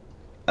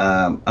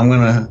 I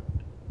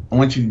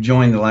want you to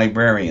join the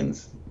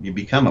librarians. You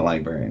become a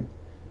librarian."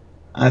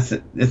 I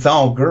said, "It's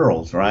all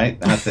girls, right?"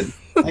 I said,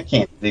 "I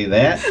can't do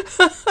that."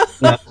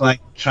 It's like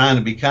trying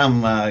to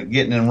become,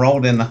 getting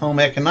enrolled in the home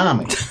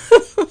economics.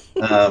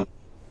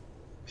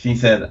 She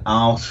said,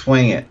 "I'll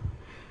swing it."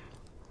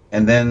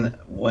 And then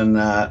when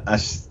I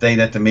stayed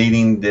at the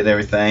meeting, did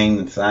everything,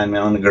 and signed me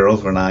on, the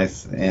girls were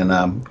nice, and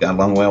got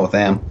along well with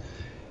them.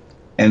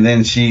 And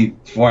then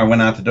before I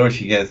went out the door,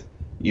 she goes,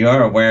 "You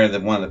are aware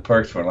that one of the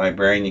perks for a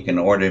librarian, you can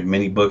order as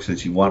many books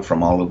as you want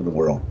from all over the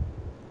world."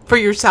 For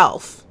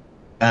yourself?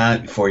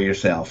 For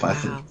yourself. Wow. I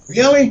said,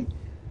 "Really?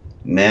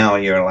 Now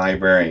you're a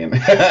librarian."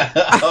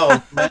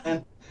 Oh,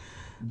 man.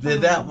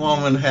 Did that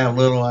woman have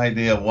little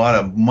idea what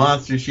a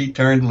monster she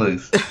turned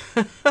loose.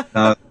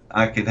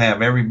 I could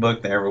have every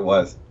book there ever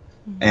was.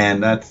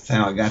 And that's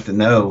how I got to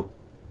know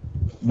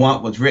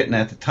what was written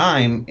at the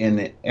time in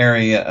the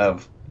area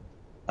of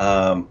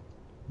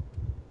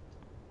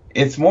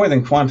it's more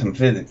than quantum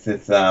physics.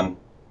 It's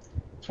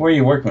where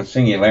you work with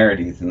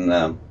singularities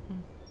and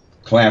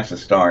collapse of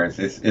stars.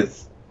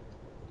 It's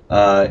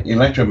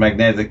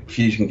electromagnetic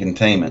fusion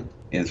containment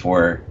is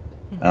where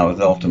I was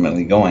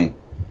ultimately going.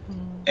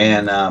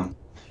 And I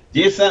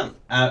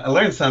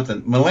learned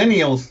something.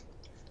 Millennials,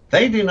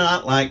 they do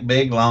not like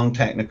big, long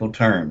technical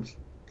terms.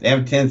 They have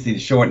a tendency to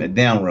shorten it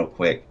down real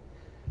quick.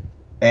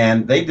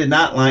 And they did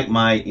not like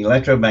my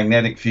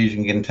electromagnetic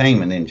fusion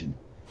containment engine.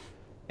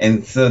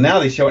 And so now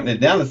they shorten it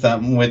down to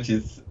something which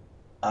is,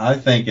 I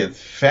think it's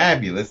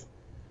fabulous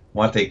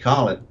what they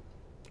call it.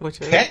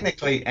 Which is?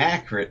 Technically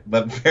accurate,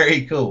 but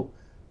very cool.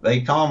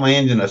 They call my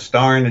engine a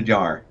star in a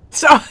jar.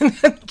 Star in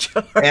a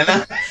jar.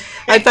 And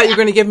I thought you were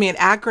going to give me an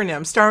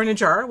acronym. Star in a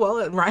jar.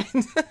 Well, right.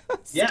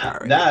 Yeah,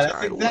 Star in no, a that's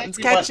jar. exactly It's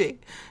catchy.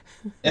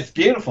 it's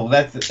beautiful.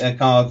 That's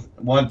because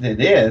what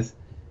it is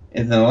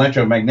an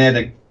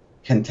electromagnetic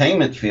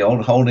containment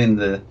field holding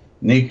the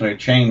nuclear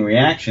chain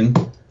reaction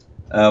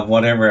of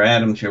whatever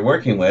atoms you're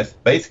working with.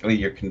 Basically,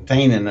 you're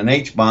containing an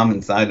H-bomb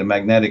inside a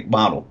magnetic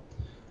bottle.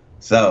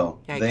 So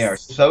Yikes. They are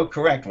so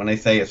correct when they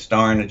say a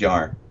star in a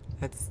jar.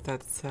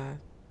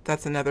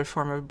 That's another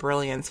form of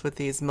brilliance with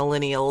these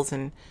millennials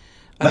and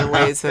other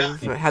ways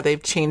of how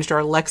they've changed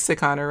our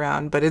lexicon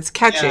around. But it's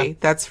catchy,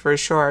 that's for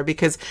sure.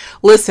 Because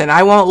listen,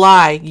 I won't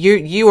lie,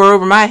 you are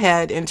over my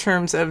head in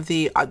terms of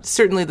the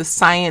certainly the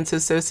science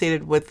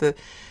associated with the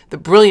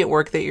brilliant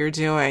work that you're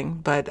doing.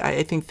 But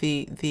I think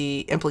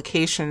the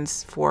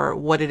implications for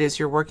what it is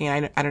you're working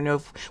on, I don't know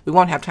if we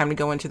won't have time to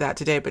go into that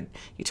today, but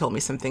you told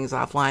me some things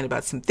offline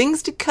about some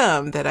things to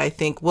come that I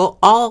think we'll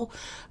all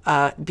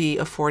be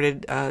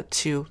afforded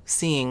to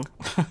seeing.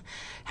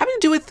 Having to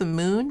do with the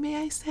moon,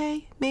 may I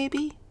say?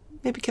 Maybe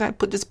can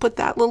I just put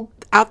that little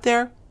out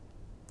there?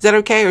 Is that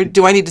okay, or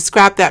do I need to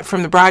scrap that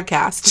from the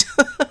broadcast?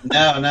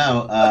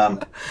 No.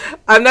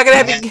 I'm not gonna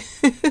have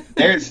to.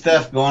 There's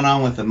stuff going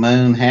on with the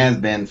moon, has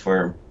been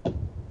for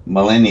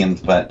millenniums,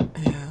 but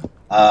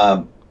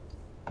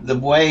the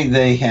way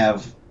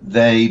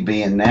they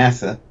being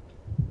NASA,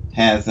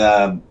 has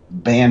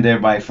banned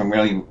everybody from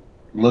really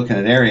looking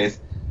at areas,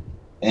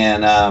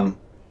 and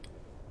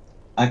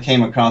I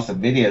came across a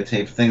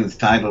videotape thing that's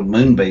titled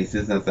Moon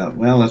Bases, and I thought,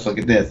 well, let's look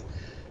at this.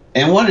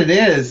 And what it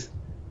is,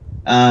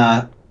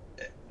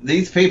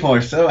 these people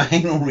are so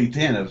anal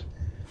retentive.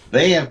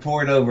 They have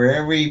poured over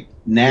every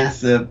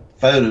NASA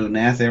photo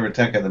NASA ever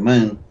took of the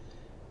moon.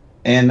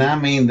 And I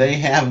mean, they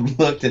have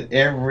looked at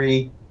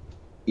every,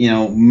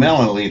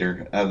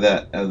 milliliter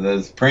of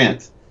those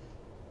prints.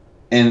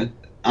 And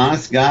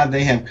honest God,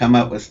 they have come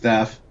up with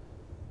stuff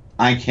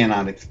I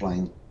cannot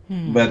explain,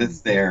 but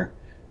it's there.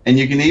 And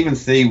you can even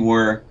see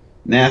where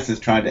NASA's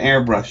tried to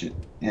airbrush it,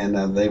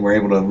 and they were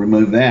able to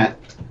remove that.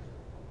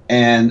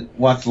 And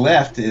what's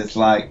left is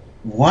like,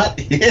 what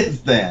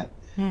is that?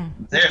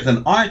 There's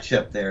an arch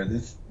up there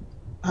that's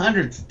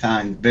hundreds of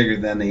times bigger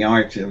than the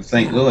arch of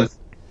St. Louis.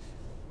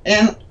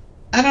 And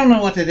I don't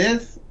know what it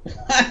is.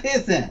 What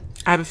is that?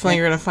 I have a feeling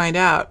you're going to find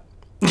out.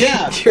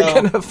 Yeah. You're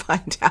going to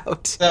find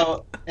out.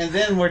 So, and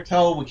then we're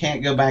told we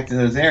can't go back to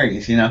those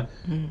areas,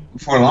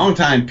 For a long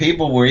time,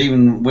 people were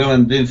even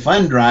willing to do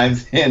fund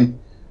drives and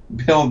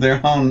build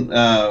their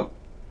own,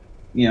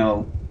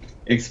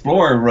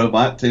 Explorer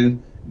robot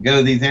to go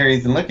to these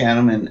areas and look at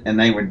them, and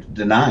they were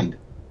denied.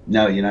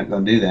 No, you're not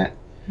going to do that.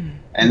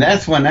 And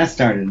that's when that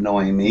started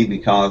annoying me,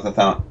 because I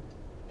thought,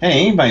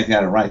 hey, anybody's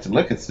got a right to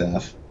look at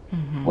stuff.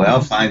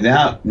 Well, find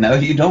out, no,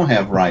 you don't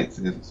have rights.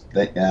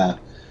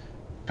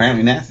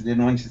 Apparently NASA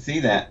didn't want you to see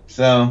that.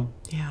 So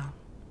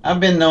I've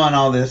been knowing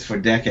all this for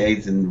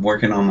decades and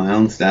working on my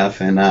own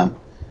stuff, and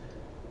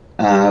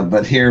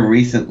but here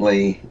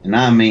recently, and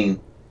I mean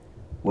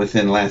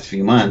within the last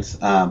few months,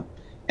 and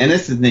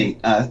this is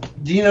neat.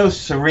 Do you know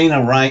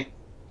Serena Wright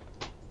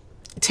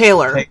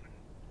Taylor?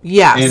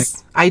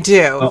 Yes, I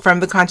do. From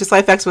the Conscious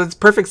Life Expo. It's a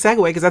perfect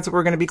segue, because that's what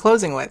we're going to be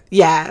closing with.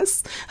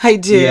 Yes, I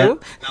do. Yeah.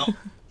 No,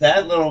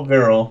 that little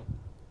girl,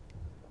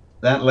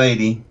 that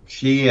lady,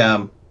 she's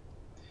the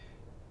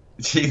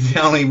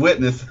only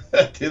witness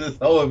to this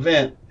whole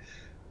event.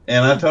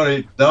 And I told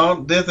her,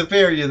 don't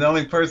disappear. You're the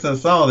only person that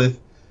saw this.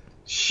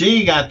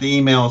 She got the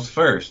emails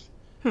first.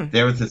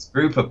 There was this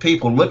group of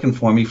people looking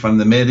for me from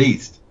the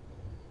Mideast.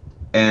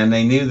 And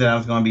they knew that I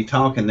was going to be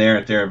talking there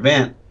at their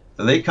event.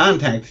 So they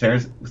contacted her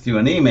through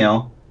an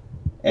email.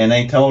 And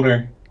they told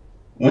her,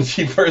 when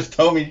she first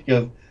told me,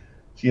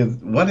 she goes,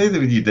 what is it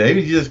with you,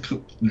 David? You just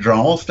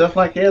draw stuff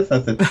like this?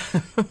 I said,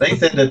 they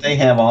said that they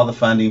have all the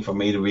funding for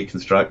me to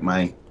reconstruct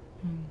my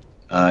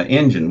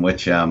engine,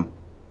 which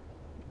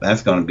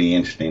that's going to be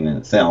interesting in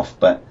itself.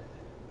 But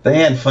they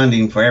had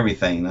funding for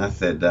everything. I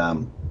said,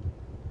 and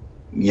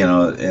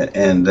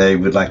they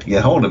would like to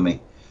get hold of me.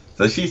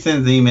 So she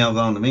sends emails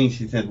on to me.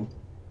 She said,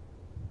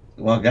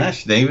 well,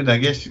 gosh, David, I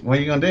guess, what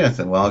are you going to do? I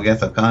said, well, I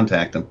guess I'll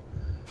contact them.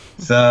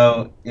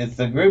 So it's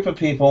a group of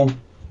people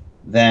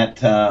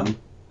that are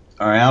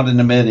out in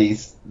the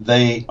Mideast.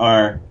 They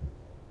are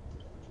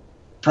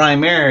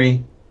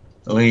primarily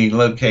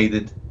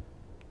located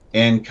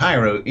in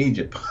Cairo,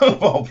 Egypt,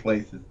 of all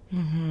places.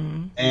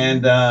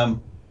 And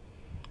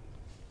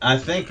I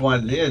think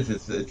what it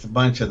is it's a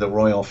bunch of the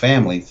royal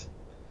families,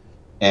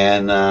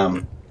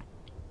 and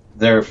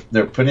they're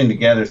putting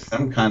together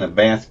some kind of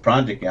vast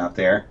project out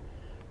there,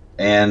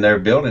 and they're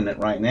building it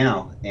right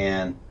now.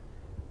 And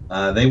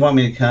they want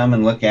me to come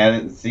and look at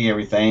it and see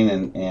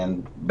everything,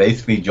 and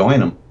basically join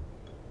them.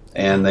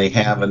 And they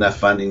have enough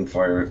funding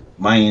for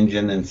my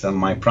engine and some of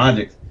my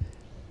projects.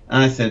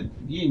 And I said,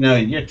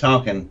 you're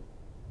talking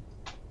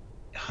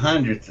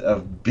hundreds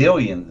of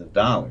billions of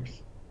dollars.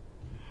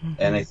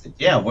 And they said,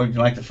 yeah, where'd you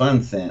like the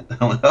funds sent?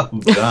 I went,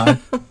 oh, God.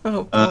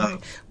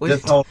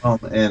 Just hold on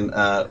and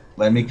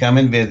let me come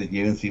and visit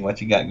you and see what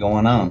you got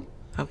going on.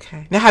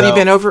 Okay. Now, have you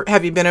been over?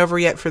 Have you been over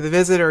yet for the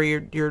visit, or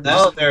you're No,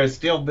 just... they're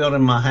still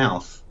building my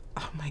house.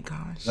 Oh my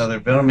gosh. So they're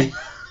building me.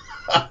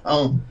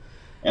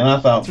 And I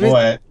thought,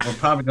 boy, we're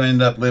probably going to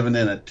end up living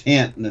in a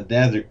tent in the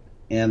desert.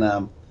 And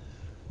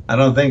I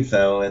don't think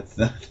so. It's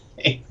going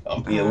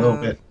to be a little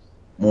bit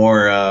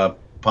more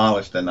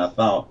polished than I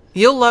thought.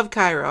 You'll love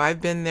Cairo.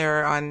 I've been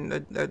there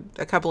on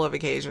a couple of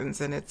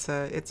occasions, and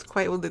it's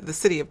quite well. The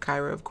city of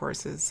Cairo, of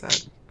course, is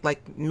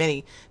like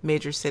many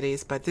major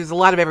cities, but there's a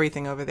lot of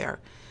everything over there.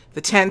 The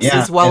tents,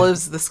 as well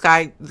as the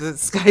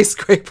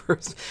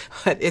skyscrapers.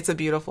 But it's a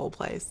beautiful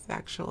place,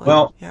 actually.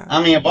 Well, yeah.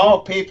 I mean, of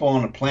all people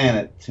on the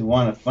planet to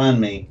want to fund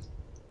me,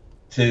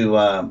 they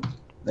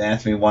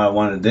asked me what I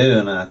wanted to do,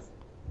 and I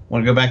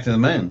want to go back to the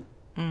moon.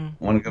 I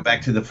want to go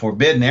back to the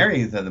forbidden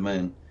areas of the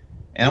moon,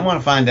 and I want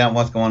to find out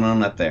what's going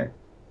on up there.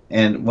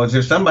 And was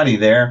there somebody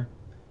there?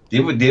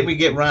 Did we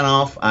get run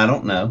off? I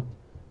don't know,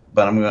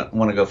 but I'm going to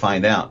want to go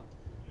find out.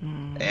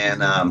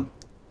 And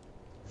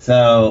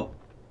so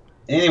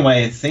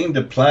anyway, it seemed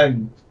to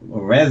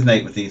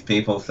resonate with these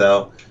people.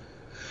 So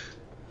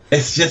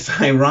it's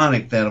just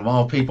ironic that of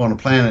all people on the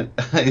planet,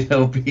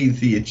 it'll be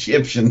the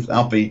Egyptians.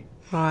 I'll be.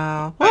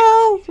 Wow.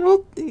 Well,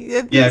 going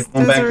back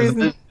to the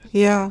moon.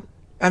 Yeah.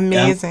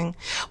 Amazing.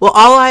 Yeah. Well,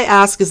 all I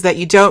ask is that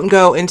you don't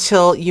go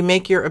until you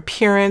make your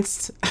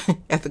appearance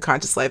at the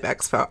Conscious Life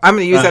Expo. I'm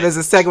going to use that as a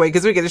segue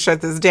because we're going to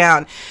shut this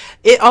down.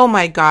 Oh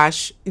my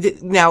gosh.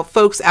 Now,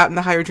 folks out in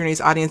the Higher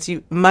Journeys audience,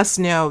 you must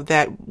know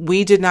that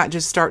we did not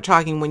just start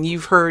talking when you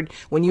heard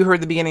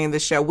the beginning of the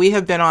show. We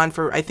have been on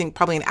for, I think,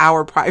 probably an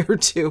hour prior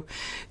to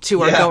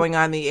our going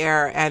on the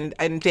air.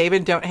 And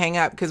David, don't hang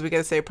up because we got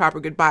to say a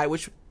proper goodbye,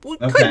 which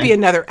could be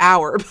another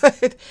hour.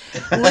 But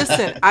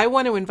listen, I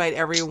want to invite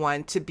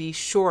everyone to be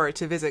sure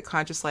to visit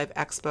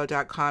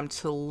consciouslifeexpo.com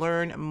to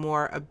learn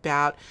more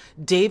about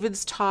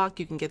David's talk.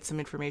 You can get some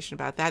information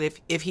about that.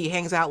 If he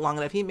hangs out long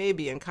enough, he may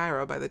be in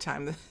Cairo by the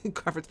time the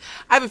conference.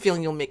 I have a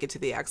feeling you'll make it to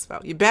the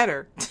expo. You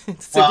better.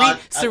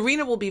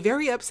 Serena will be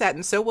very upset,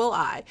 and so will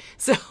I.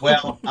 So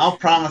well, I'll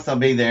promise I'll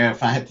be there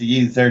if I have to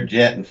use their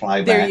jet and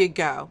fly back. There you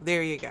go.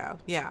 There you go.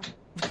 Yeah.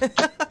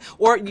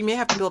 Or you may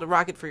have to build a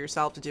rocket for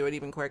yourself to do it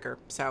even quicker.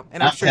 So,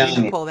 and I'm sure you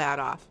can pull that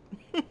off.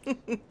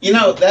 You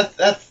know, that's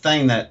the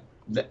thing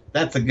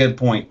that's a good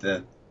point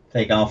to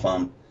take off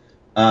on.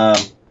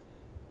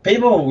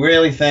 People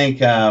really think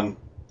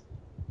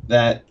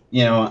that,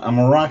 you know, I'm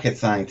a rocket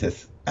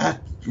scientist. That's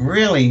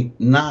really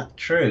not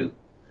true.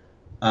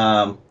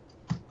 I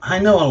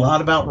know a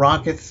lot about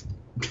rockets,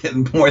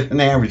 more than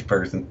the average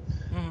person,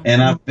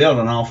 and I've built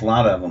an awful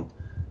lot of them.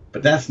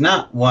 But that was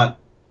not what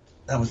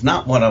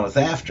I was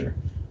after.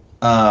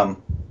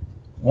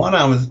 What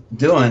I was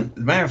doing,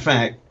 as a matter of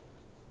fact,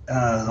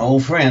 an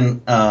old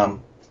friend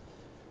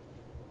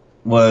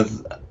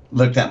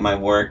looked at my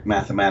work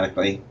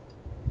mathematically,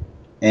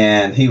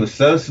 and he was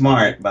so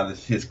smart by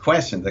his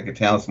questions. I could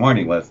tell how smart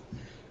he was.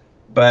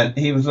 But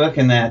he was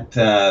looking at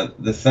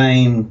the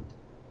same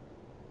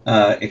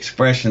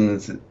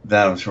expressions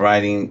that I was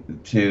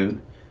writing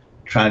to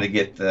try to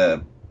get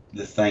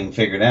this thing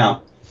figured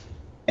out.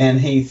 And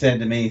he said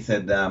to me,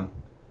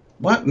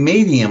 what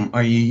medium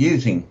are you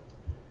using?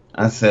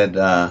 I said,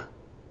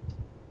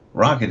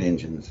 rocket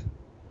engines.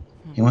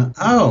 He went,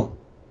 oh,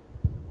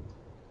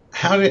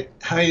 how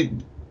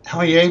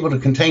are you able to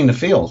contain the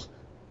fields?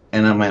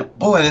 And I went,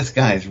 boy, this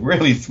guy's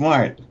really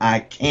smart. I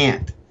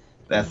can't.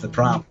 That's the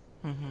problem.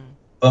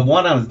 But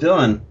what I was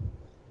doing,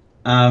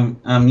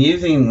 I'm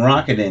using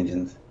rocket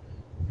engines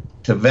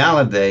to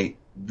validate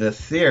the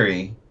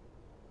theory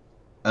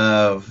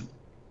of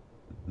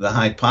the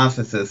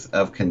hypothesis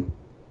of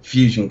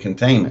fusion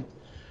containment.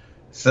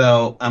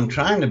 So I'm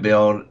trying to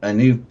build a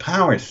new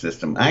power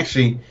system.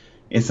 Actually,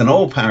 it's an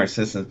old power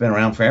system. It's been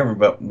around forever,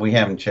 but we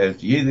haven't chosen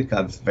to use it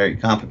because it's very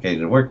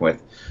complicated to work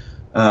with.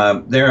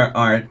 There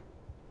are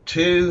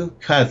two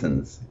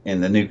cousins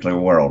in the nuclear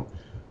world.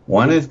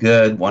 One is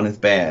good, one is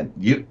bad.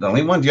 The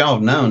only ones y'all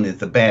have known is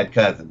the bad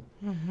cousin.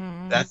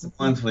 That's the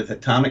ones with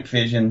atomic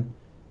fission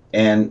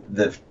and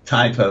the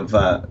type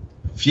of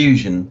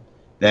fusion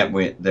that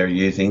they're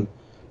using.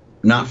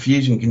 Not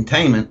fusion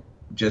containment,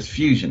 just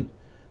fusion.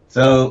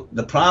 So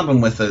the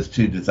problem with those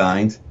two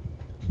designs,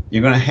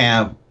 you're going to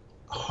have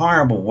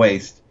horrible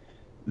waste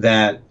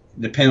that,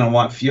 depending on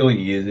what fuel you're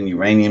using,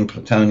 uranium,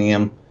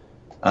 plutonium,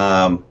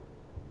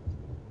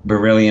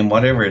 beryllium,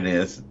 whatever it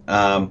is,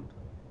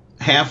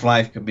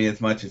 half-life could be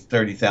as much as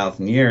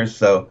 30,000 years.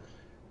 So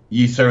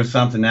you throw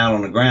something out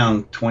on the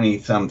ground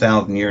 20-some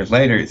thousand years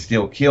later, it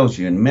still kills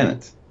you in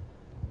minutes.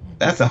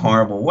 That's a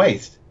horrible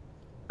waste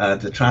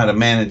to try to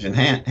manage and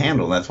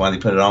handle. That's why they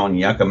put it all on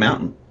Yucca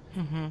Mountain.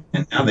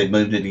 And now they've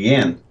moved it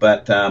again.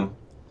 But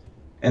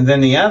and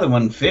then the other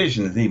one,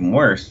 fission, is even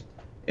worse.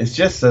 It's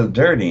just so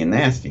dirty and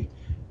nasty.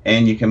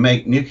 And you can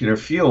make nuclear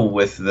fuel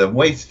with the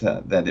waste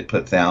that it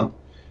puts out.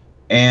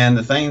 And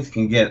the things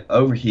can get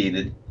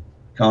overheated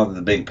because of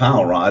the big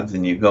pile rods,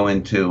 and you go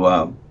into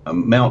a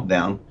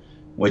meltdown,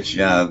 which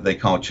they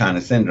call China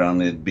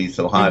syndrome. It'd be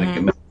so hot it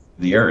can melt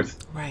the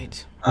earth.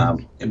 Right.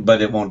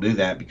 But it won't do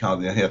that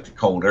because they'll hit the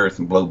cold earth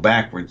and blow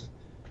backwards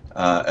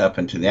up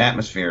into the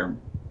atmosphere,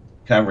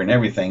 covering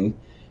everything,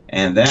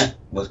 and that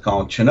was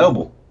called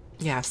Chernobyl.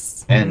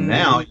 Yes. And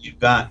now you've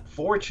got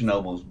 4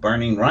 Chernobyls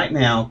burning right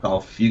now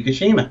called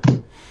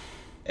Fukushima.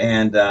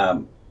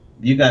 And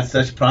you got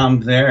such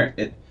problems there.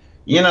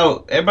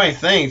 Everybody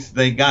thinks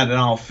they got it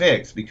all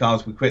fixed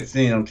because we quit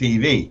seeing it on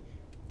TV.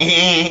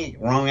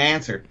 Wrong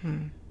answer.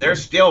 They're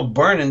still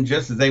burning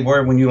just as they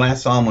were when you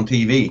last saw them on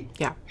TV.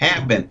 Yeah.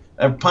 Have been.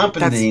 They're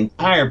pumping the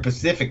entire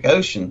Pacific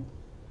Ocean.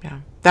 Yeah.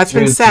 That's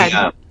been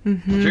said.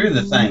 Through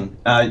the thing.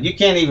 You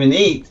can't even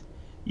eat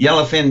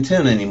yellowfin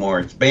tuna anymore.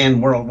 It's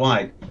banned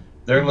worldwide.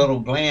 Their little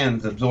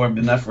glands absorbed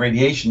enough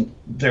radiation,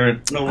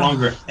 they're no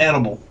longer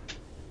edible.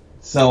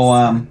 So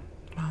I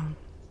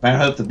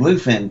hope the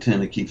bluefin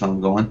tuna keeps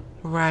on going.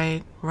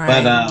 Right.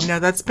 But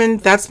that's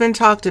been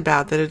talked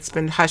about, that it's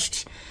been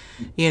hushed.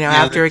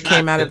 After it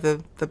came out of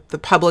the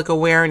public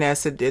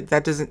awareness,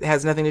 that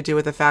has nothing to do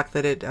with the fact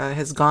that it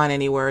has gone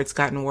anywhere. It's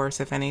gotten worse,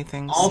 if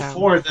anything. All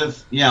four of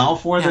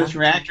those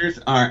reactors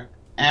are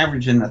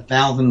averaging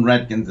 1,000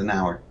 Redkins an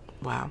hour.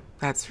 Wow,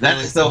 that's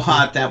so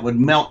hot that would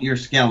melt your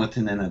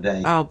skeleton in a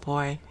day. Oh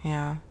boy,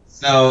 yeah.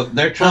 So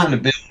they're trying to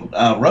build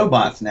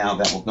robots now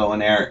that will go in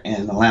there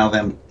and allow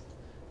them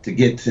to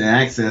get to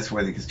access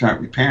where they can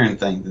start repairing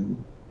things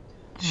and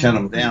shut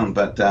them down.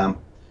 But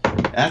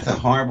that's a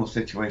horrible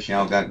situation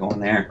y'all got going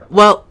there.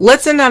 Well,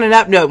 let's end on an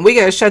up note. We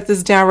got to shut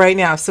this down right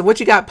now. So what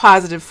you got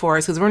positive for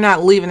us? Because we're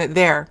not leaving it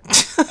there.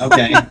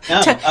 Okay.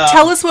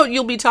 Tell us what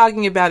you'll be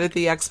talking about at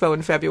the expo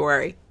in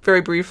February,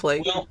 very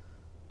briefly. Well,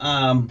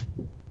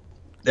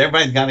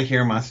 everybody's got to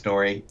hear my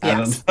story.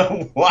 Yes. I don't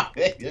know why.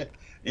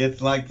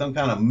 It's like some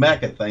kind of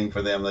Mecca thing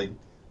for them.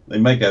 They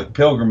make a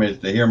pilgrimage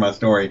to hear my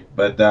story.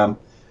 But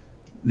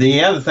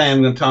the other thing,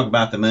 I'm going to talk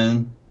about the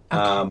moon.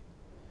 Okay.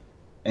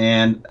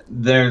 And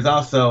there's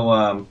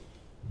also,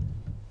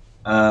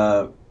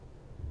 I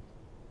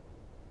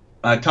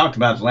talked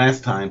about it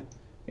last time.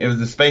 It was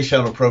the space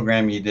shuttle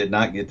program you did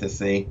not get to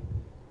see.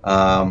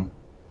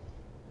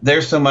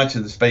 There's so much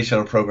of the space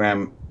shuttle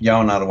program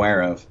y'all not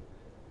aware of.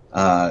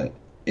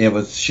 It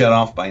was shut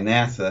off by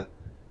NASA,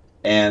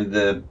 and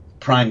the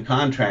prime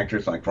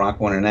contractors like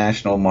Rockwell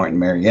International, Martin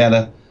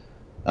Marietta,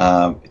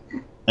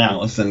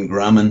 Allison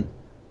Grumman,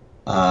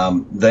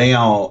 they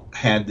all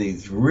had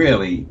these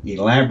really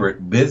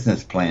elaborate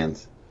business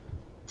plans.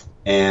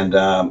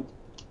 And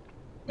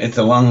it's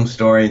a long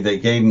story. They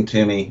gave them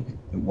to me.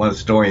 What a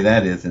story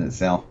that is in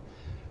itself.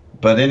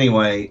 But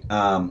anyway,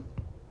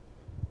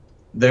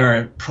 there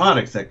are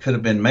products that could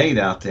have been made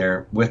out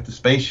there with the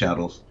space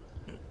shuttles.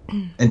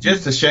 And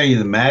just to show you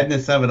the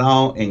madness of it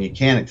all, and you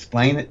can't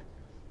explain it,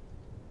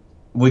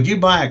 would you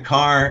buy a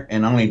car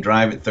and only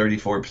drive it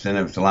 34%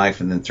 of its life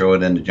and then throw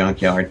it in the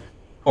junkyard?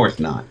 Of course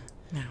not.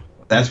 No.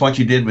 That's what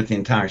you did with the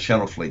entire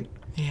shuttle fleet.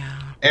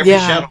 Yeah.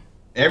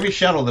 Every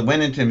shuttle that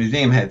went into a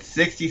museum had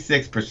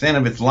 66%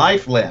 of its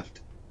life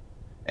left.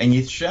 And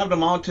you shoved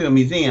them all to a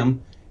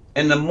museum,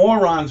 and the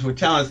morons would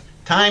tell us,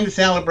 time to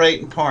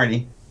celebrate and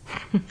party.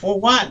 For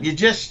what? You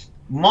just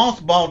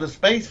mothballed the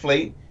space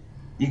fleet.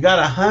 You got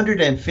a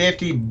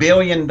 $150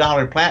 billion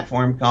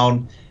platform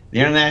called the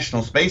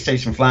International Space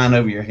Station flying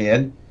over your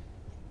head,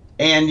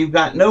 and you've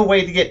got no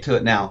way to get to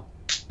it now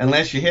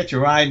unless you hitch a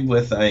ride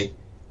with a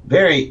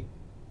very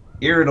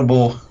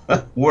irritable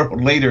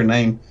world leader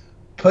named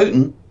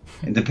Putin.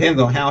 It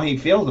depends on how he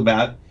feels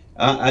about it.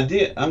 I'm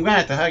going to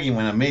have to hug him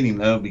when I meet him,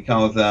 though,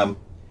 because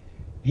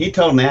he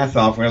told NASA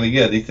off really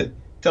good. He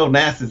told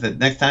NASA that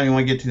next time you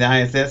want to get to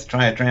the ISS,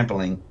 try a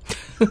trampoline.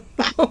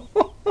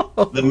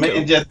 The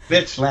man just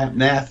bitch slapped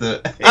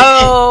NASA.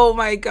 Oh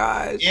my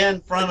gosh!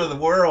 In front of the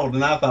world,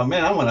 and I thought,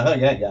 man, I want to hug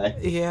that guy.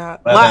 Yeah,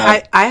 but,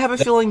 well, I have a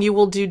feeling you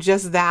will do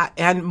just that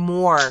and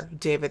more,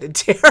 David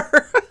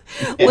Adair.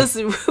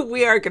 Listen,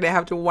 we are going to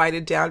have to wind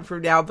it down for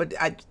now, but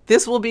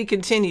this will be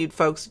continued,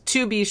 folks,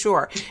 to be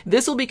sure.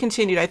 This will be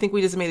continued. I think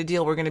we just made a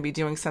deal. We're going to be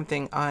doing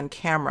something on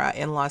camera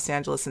in Los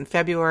Angeles in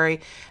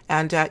February.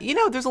 And,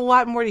 there's a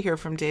lot more to hear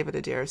from David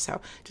Adair. So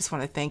just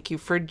want to thank you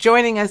for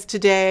joining us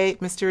today,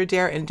 Mr.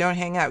 Adair. And don't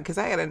hang out, because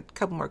I got a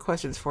couple more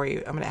questions for you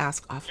I'm going to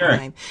ask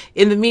offline. Sure.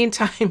 In the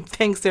meantime,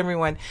 thanks,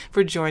 everyone,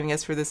 for joining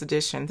us for this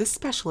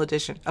special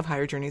edition of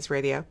Higher Journeys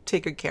Radio.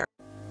 Take good care.